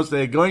Germano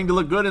said, going to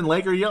look good in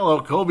Laker yellow.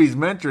 Kobe's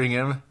mentoring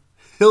him.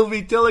 He'll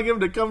be telling him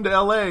to come to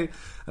L.A.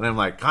 And I'm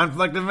like,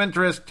 conflict of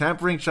interest.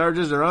 Tampering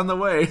charges are on the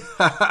way.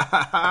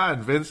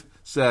 And Vince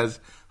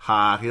says,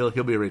 he'll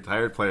be a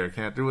retired player.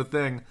 Can't do a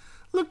thing.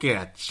 Look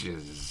at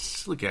you.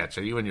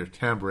 You and your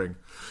tampering.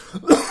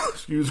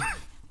 Excuse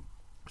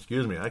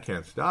me. I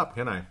can't stop,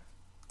 can I?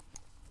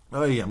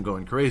 Oh, yeah, I'm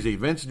going crazy.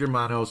 Vince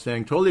Germano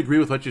saying, totally agree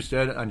with what you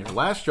said on your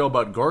last show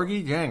about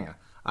Gorgui Dieng.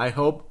 I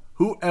hope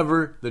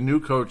whoever the new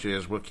coach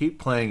is will keep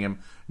playing him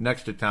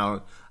next to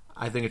talent.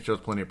 I think it shows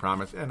plenty of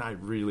promise, and I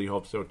really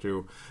hope so,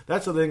 too.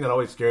 That's the thing that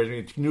always scares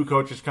me. New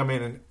coaches come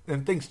in,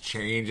 and things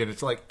change, and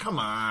it's like, come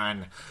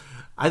on.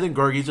 I think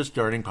Gorgie's a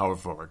starting power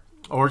forward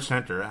or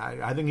center.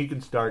 I think he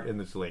can start in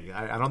this league.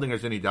 I don't think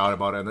there's any doubt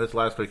about it. And this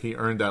last week, he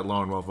earned that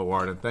Lone Wolf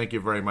Award, and thank you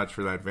very much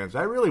for that, Vince.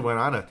 I really went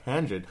on a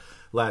tangent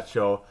last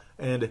show,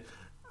 and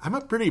I'm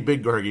a pretty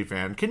big Gorgui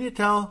fan. Can you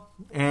tell?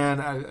 And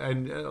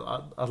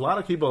a lot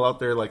of people out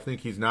there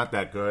think he's not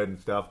that good and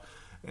stuff.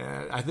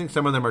 I think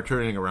some of them are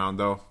turning around,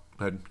 though,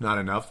 but not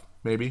enough,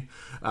 maybe.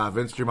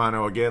 Vince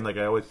Germano, again, like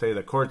I always say,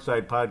 the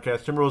Courtside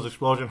Podcast, Timberwolves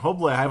Explosion.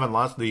 Hopefully I haven't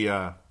lost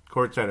the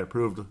Courtside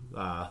Approved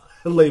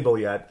label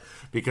yet,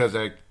 because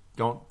I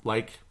don't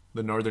like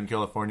the Northern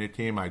California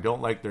team. I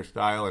don't like their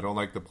style. I don't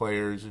like the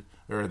players.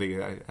 I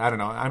don't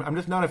know. I'm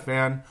just not a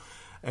fan.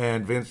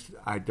 And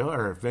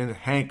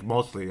Hank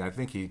mostly, I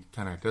think he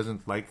kind of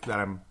doesn't like that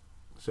I'm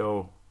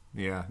so,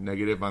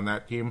 negative on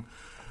that team.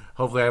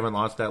 Hopefully I haven't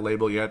lost that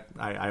label yet.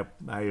 I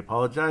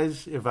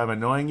apologize if I'm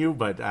annoying you,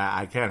 but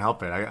I can't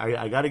help it.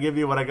 I got to give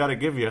you what I got to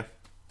give you.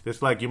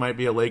 Just like you might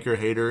be a Laker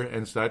hater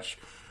and such,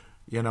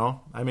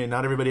 I mean,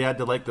 not everybody has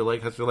to like the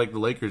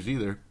Lakers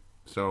either.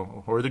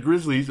 So, or the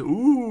Grizzlies.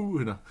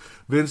 Ooh,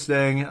 Vince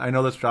saying, I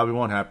know this probably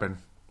won't happen,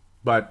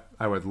 but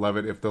I would love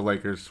it if the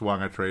Lakers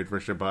swung a trade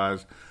for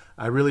Shabazz.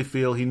 I really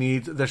feel he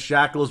needs the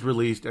shackles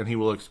released and he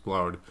will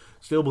explode.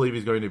 Still believe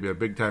he's going to be a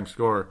big-time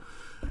scorer.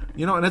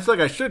 And it's like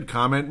I should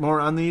comment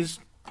more on these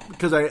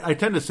because I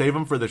tend to save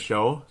them for the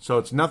show. So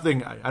it's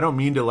nothing, I don't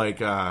mean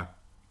to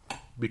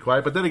be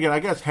quiet. But then again, I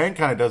guess Hank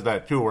kind of does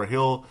that too, where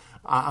he'll,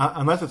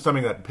 unless it's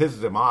something that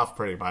pisses him off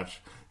pretty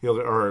much,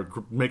 or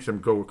makes him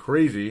go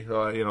crazy,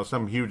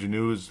 some huge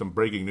news, some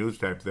breaking news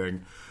type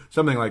thing.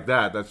 Something like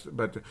that.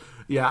 But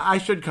I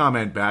should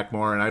comment back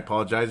more, and I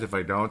apologize if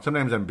I don't.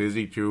 Sometimes I'm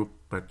busy too,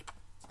 but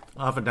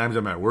oftentimes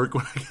I'm at work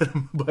when I get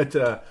them.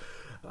 But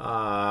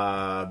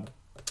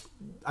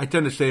I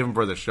tend to save them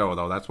for the show,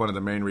 though. That's one of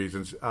the main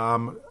reasons.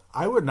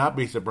 I would not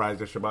be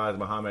surprised if Shabazz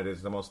Muhammad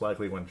is the most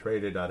likely one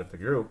traded out of the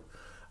group.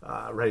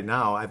 Right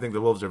now, I think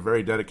the Wolves are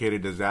very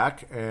dedicated to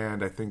Zach,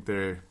 and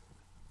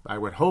I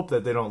would hope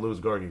that they don't lose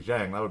Gorgui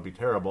Dieng. That would be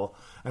terrible.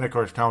 And, of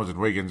course, Towns and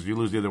Wiggins, you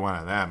lose either one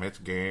of them, it's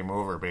game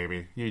over,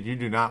 baby. You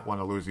do not want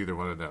to lose either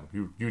one of them.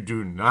 You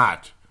do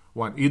not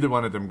want either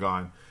one of them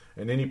gone.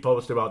 And any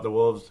post about the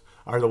Wolves,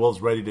 are the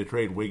Wolves ready to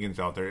trade Wiggins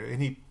out there?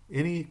 Any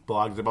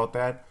blogs about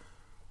that?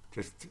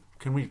 Just,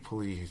 can we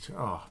please?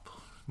 Oh,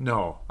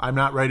 no. I'm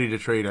not ready to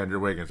trade Andrew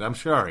Wiggins. I'm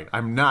sorry.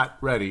 I'm not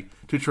ready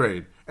to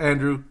trade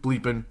Andrew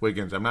bleepin'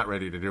 Wiggins. I'm not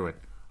ready to do it.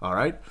 All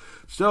right?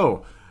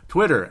 So,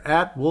 Twitter,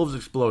 at Wolves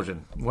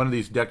Explosion. One of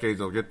these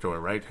decades I'll get to it,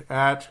 right?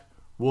 At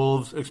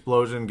Wolves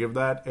Explosion. Give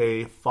that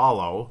a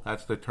follow.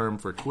 That's the term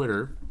for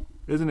Twitter.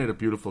 Isn't it a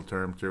beautiful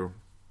term, too?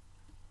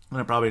 And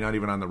I'm probably not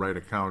even on the right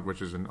account,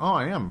 which is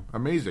I am.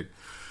 Amazing.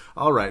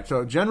 All right.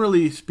 So,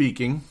 generally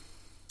speaking,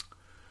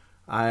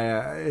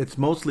 it's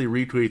mostly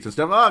retweets and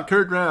stuff. Oh,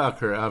 Kurt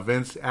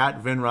Vince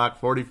at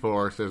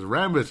Vinrock44 says,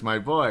 Rambus, my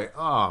boy.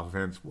 Oh,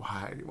 Vince,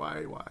 why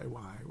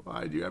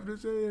do you have to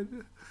say it?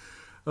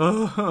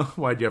 Oh,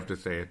 why'd you have to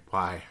say it?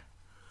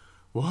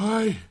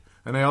 Why?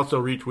 And I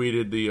also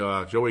retweeted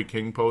the Joey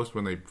King post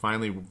when they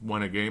finally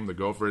won a game, the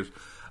Gophers.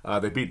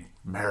 They beat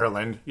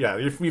Maryland. Yeah,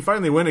 if you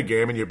finally win a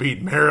game and you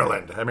beat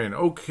Maryland, I mean,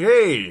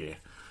 okay.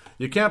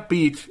 You can't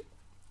beat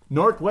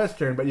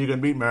Northwestern, but you can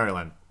beat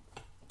Maryland.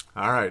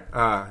 All right.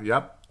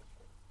 Yep.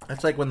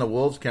 That's like when the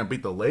Wolves can't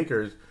beat the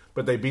Lakers,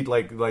 but they beat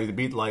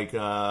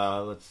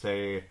let's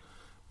say,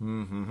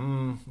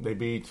 they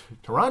beat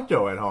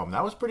Toronto at home.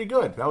 That was pretty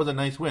good. That was a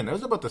nice win. That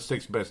was about the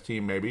sixth best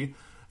team maybe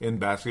in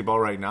basketball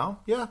right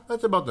now. Yeah,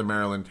 that's about the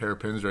Maryland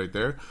Terrapins right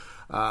there.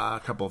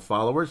 A couple of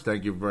followers.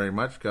 Thank you very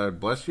much. God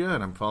bless you.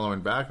 And I'm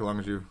following back as long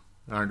as you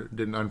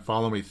didn't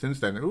unfollow me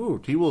since then. Ooh,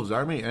 T-Wolves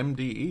Army MD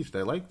East.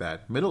 I like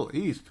that. Middle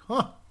East.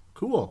 Huh.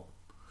 Cool.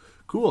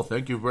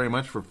 Thank you very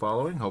much for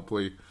following.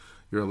 Hopefully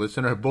you're a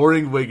listener.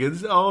 Boring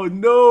Wiggins. Oh,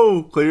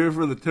 no. Clear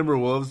for the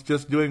Timberwolves.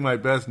 Just doing my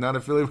best. Not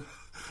affiliate.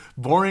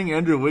 Boring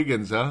Andrew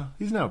Wiggins, huh?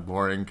 He's not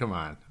boring. Come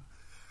on.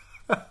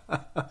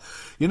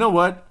 You know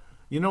what?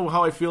 You know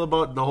how I feel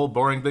about the whole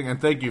boring thing?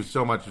 And thank you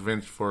so much,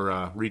 Vince, for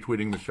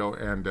retweeting the show.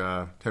 And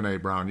Tene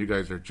Brown, you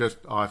guys are just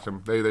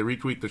awesome. They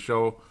retweet the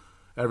show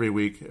every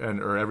week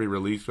or every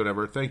release,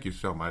 whatever. Thank you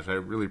so much. I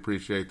really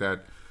appreciate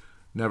that.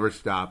 Never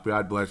stop.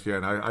 God bless you.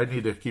 And I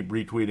need to keep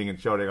retweeting and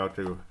shouting out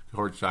to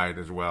Courtside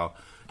as well.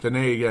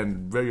 Tanae,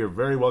 again, you're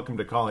very welcome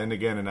to call in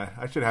again, and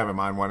I should have him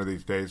on one of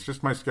these days.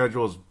 Just my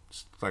schedule is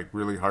like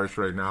really harsh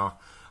right now.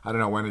 I don't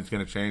know when it's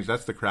going to change.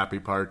 That's the crappy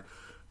part.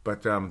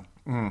 But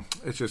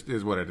it just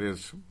is what it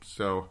is.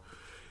 So,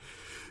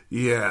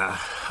 yeah,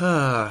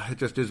 it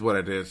just is what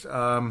it is.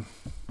 I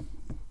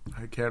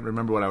can't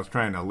remember what I was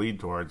trying to lead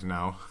towards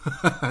now.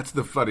 That's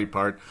the funny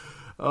part.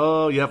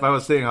 Oh, yep, I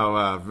was saying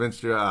how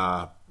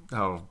Kurt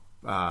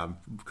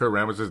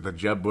Rambis is the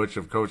Jeb Bush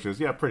of coaches.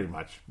 Yeah, pretty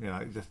much.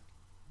 Just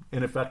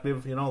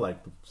ineffective,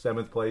 like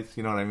 7th place,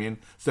 you know what I mean?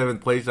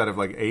 7th place out of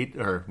like 8,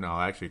 or no,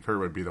 actually Kurt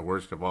would be the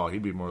worst of all.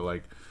 He'd be more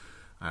like,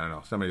 I don't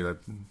know, somebody that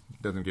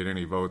doesn't get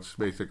any votes,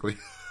 basically.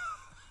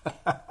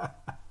 I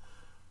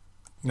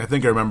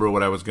think I remember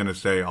what I was going to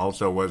say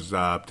also was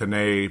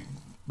Tanae,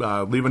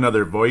 leave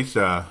another voice,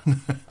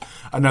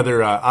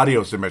 another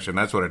audio submission.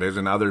 That's what it is.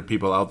 And other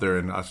people out there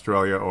in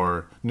Australia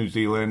or New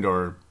Zealand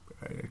or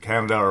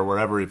Canada or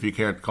wherever, if you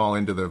can't call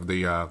into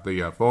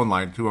the phone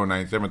line,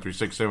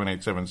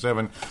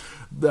 209-736-7877.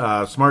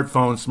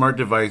 Smartphones, smart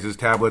devices,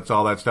 tablets,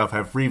 all that stuff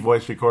have free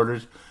voice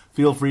recorders.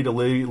 Feel free to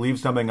leave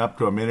something up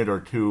to a minute or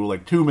two,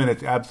 like 2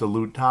 minutes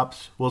absolute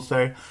tops, we'll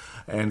say,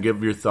 and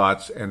give your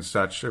thoughts and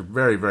such. They're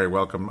very, very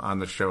welcome on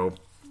the show.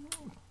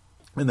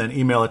 And then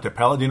email it to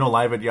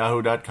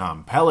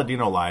paladinolive@yahoo.com.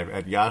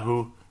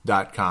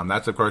 paladinolive@yahoo.com.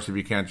 That's, of course, if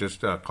you can't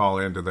just call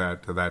into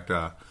that to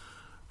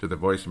the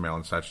voicemail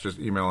and such. Just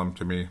email them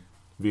to me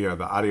via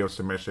the audio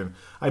submission.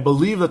 I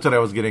believe that's what I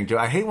was getting to.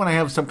 I hate when I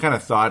have some kind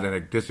of thought and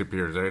it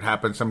disappears. It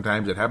happens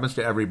sometimes. It happens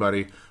to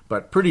everybody.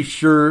 But pretty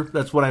sure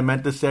that's what I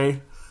meant to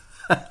say.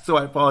 So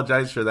I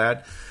apologize for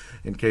that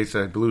in case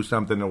I blew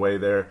something away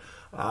there.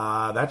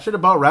 That should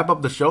about wrap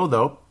up the show,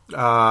 though.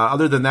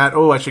 Other than that,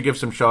 I should give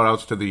some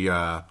shout-outs to the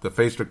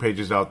Facebook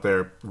pages out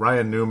there.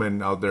 Ryan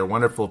Newman out there,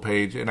 wonderful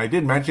page. And I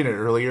did mention it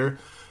earlier,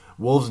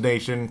 Wolves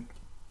Nation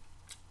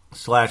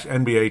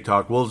 /NBA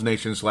Talk, Wolves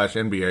Nation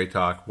 /NBA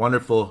Talk.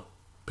 Wonderful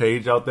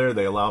page out there.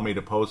 They allow me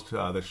to post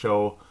the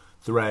show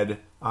thread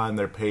on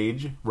their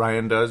page.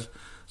 Ryan does.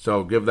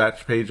 So give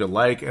that page a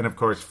like. And, of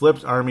course,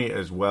 Flips Army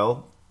as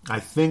well. I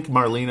think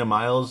Marlena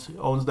Miles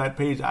owns that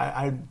page.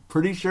 I'm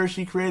pretty sure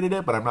she created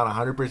it, but I'm not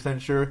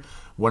 100% sure.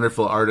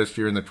 Wonderful artist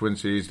here in the Twin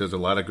Cities. Does a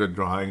lot of good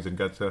drawings and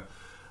got to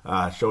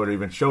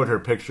showed her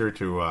picture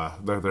to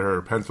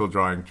her pencil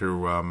drawing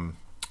to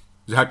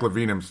Zach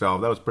LaVine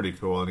himself. That was pretty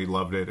cool, and he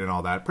loved it and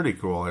all that. Pretty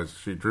cool as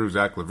she drew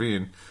Zach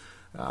LaVine.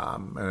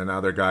 And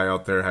another guy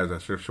out there has a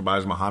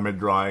Shabazz Muhammad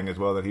drawing as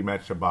well that he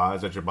met Shabazz,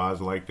 that Shabazz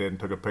liked it and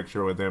took a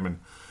picture with him. And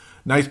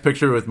nice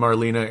picture with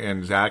Marlena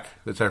and Zach.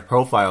 That's our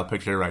profile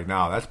picture right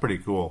now. That's pretty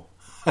cool.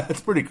 That's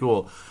pretty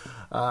cool.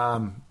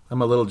 I'm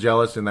a little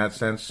jealous in that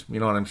sense. You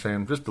know what I'm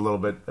saying? Just a little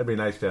bit. It'd be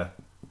nice to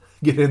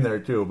get in there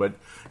too, but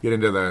get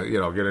into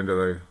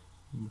the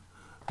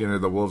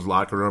Wolves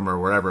locker room or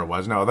wherever it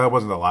was. No, that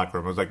wasn't the locker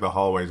room. It was like the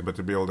hallways, but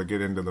to be able to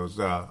get into those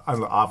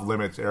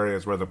off-limits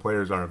areas where the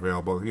players are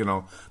available,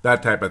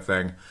 that type of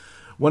thing.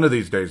 One of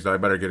these days, I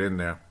better get in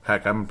there.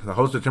 Heck, I'm the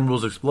host of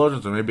Timberwolves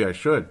Explosion, so maybe I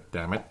should.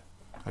 Damn it.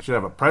 I should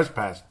have a press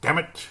pass. Damn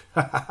it.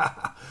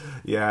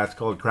 Yeah, it's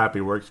called crappy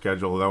work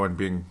schedule. That one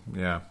being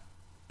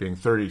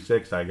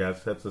 36, I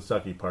guess. That's the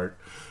sucky part.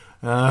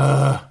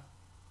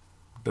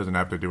 Doesn't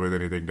have to do with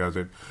anything, does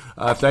it?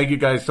 Thank you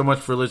guys so much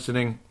for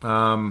listening.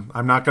 I'm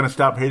not going to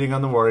stop hating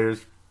on the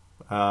Warriors.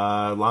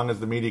 As long as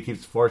the media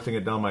keeps forcing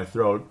it down my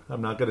throat,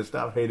 I'm not going to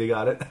stop hating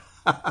on it.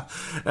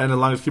 And as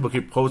long as people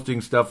keep posting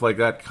stuff like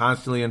that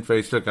constantly on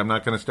Facebook, I'm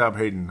not going to stop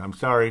hating. I'm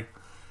sorry.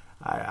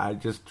 I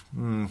just,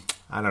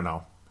 I don't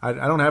know. I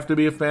don't have to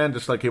be a fan,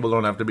 just like people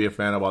don't have to be a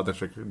fan of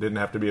didn't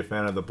have to be a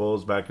fan of the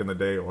Bulls back in the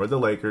day, or the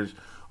Lakers,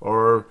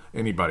 or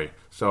anybody.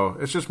 So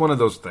it's just one of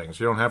those things.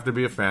 You don't have to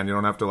be a fan. You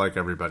don't have to like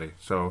everybody.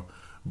 So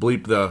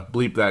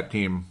bleep that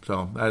team.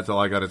 So that's all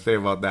I got to say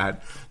about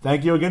that.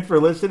 Thank you again for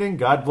listening.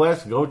 God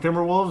bless. Go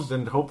Timberwolves,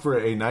 and hope for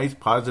a nice,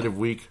 positive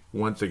week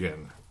once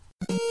again.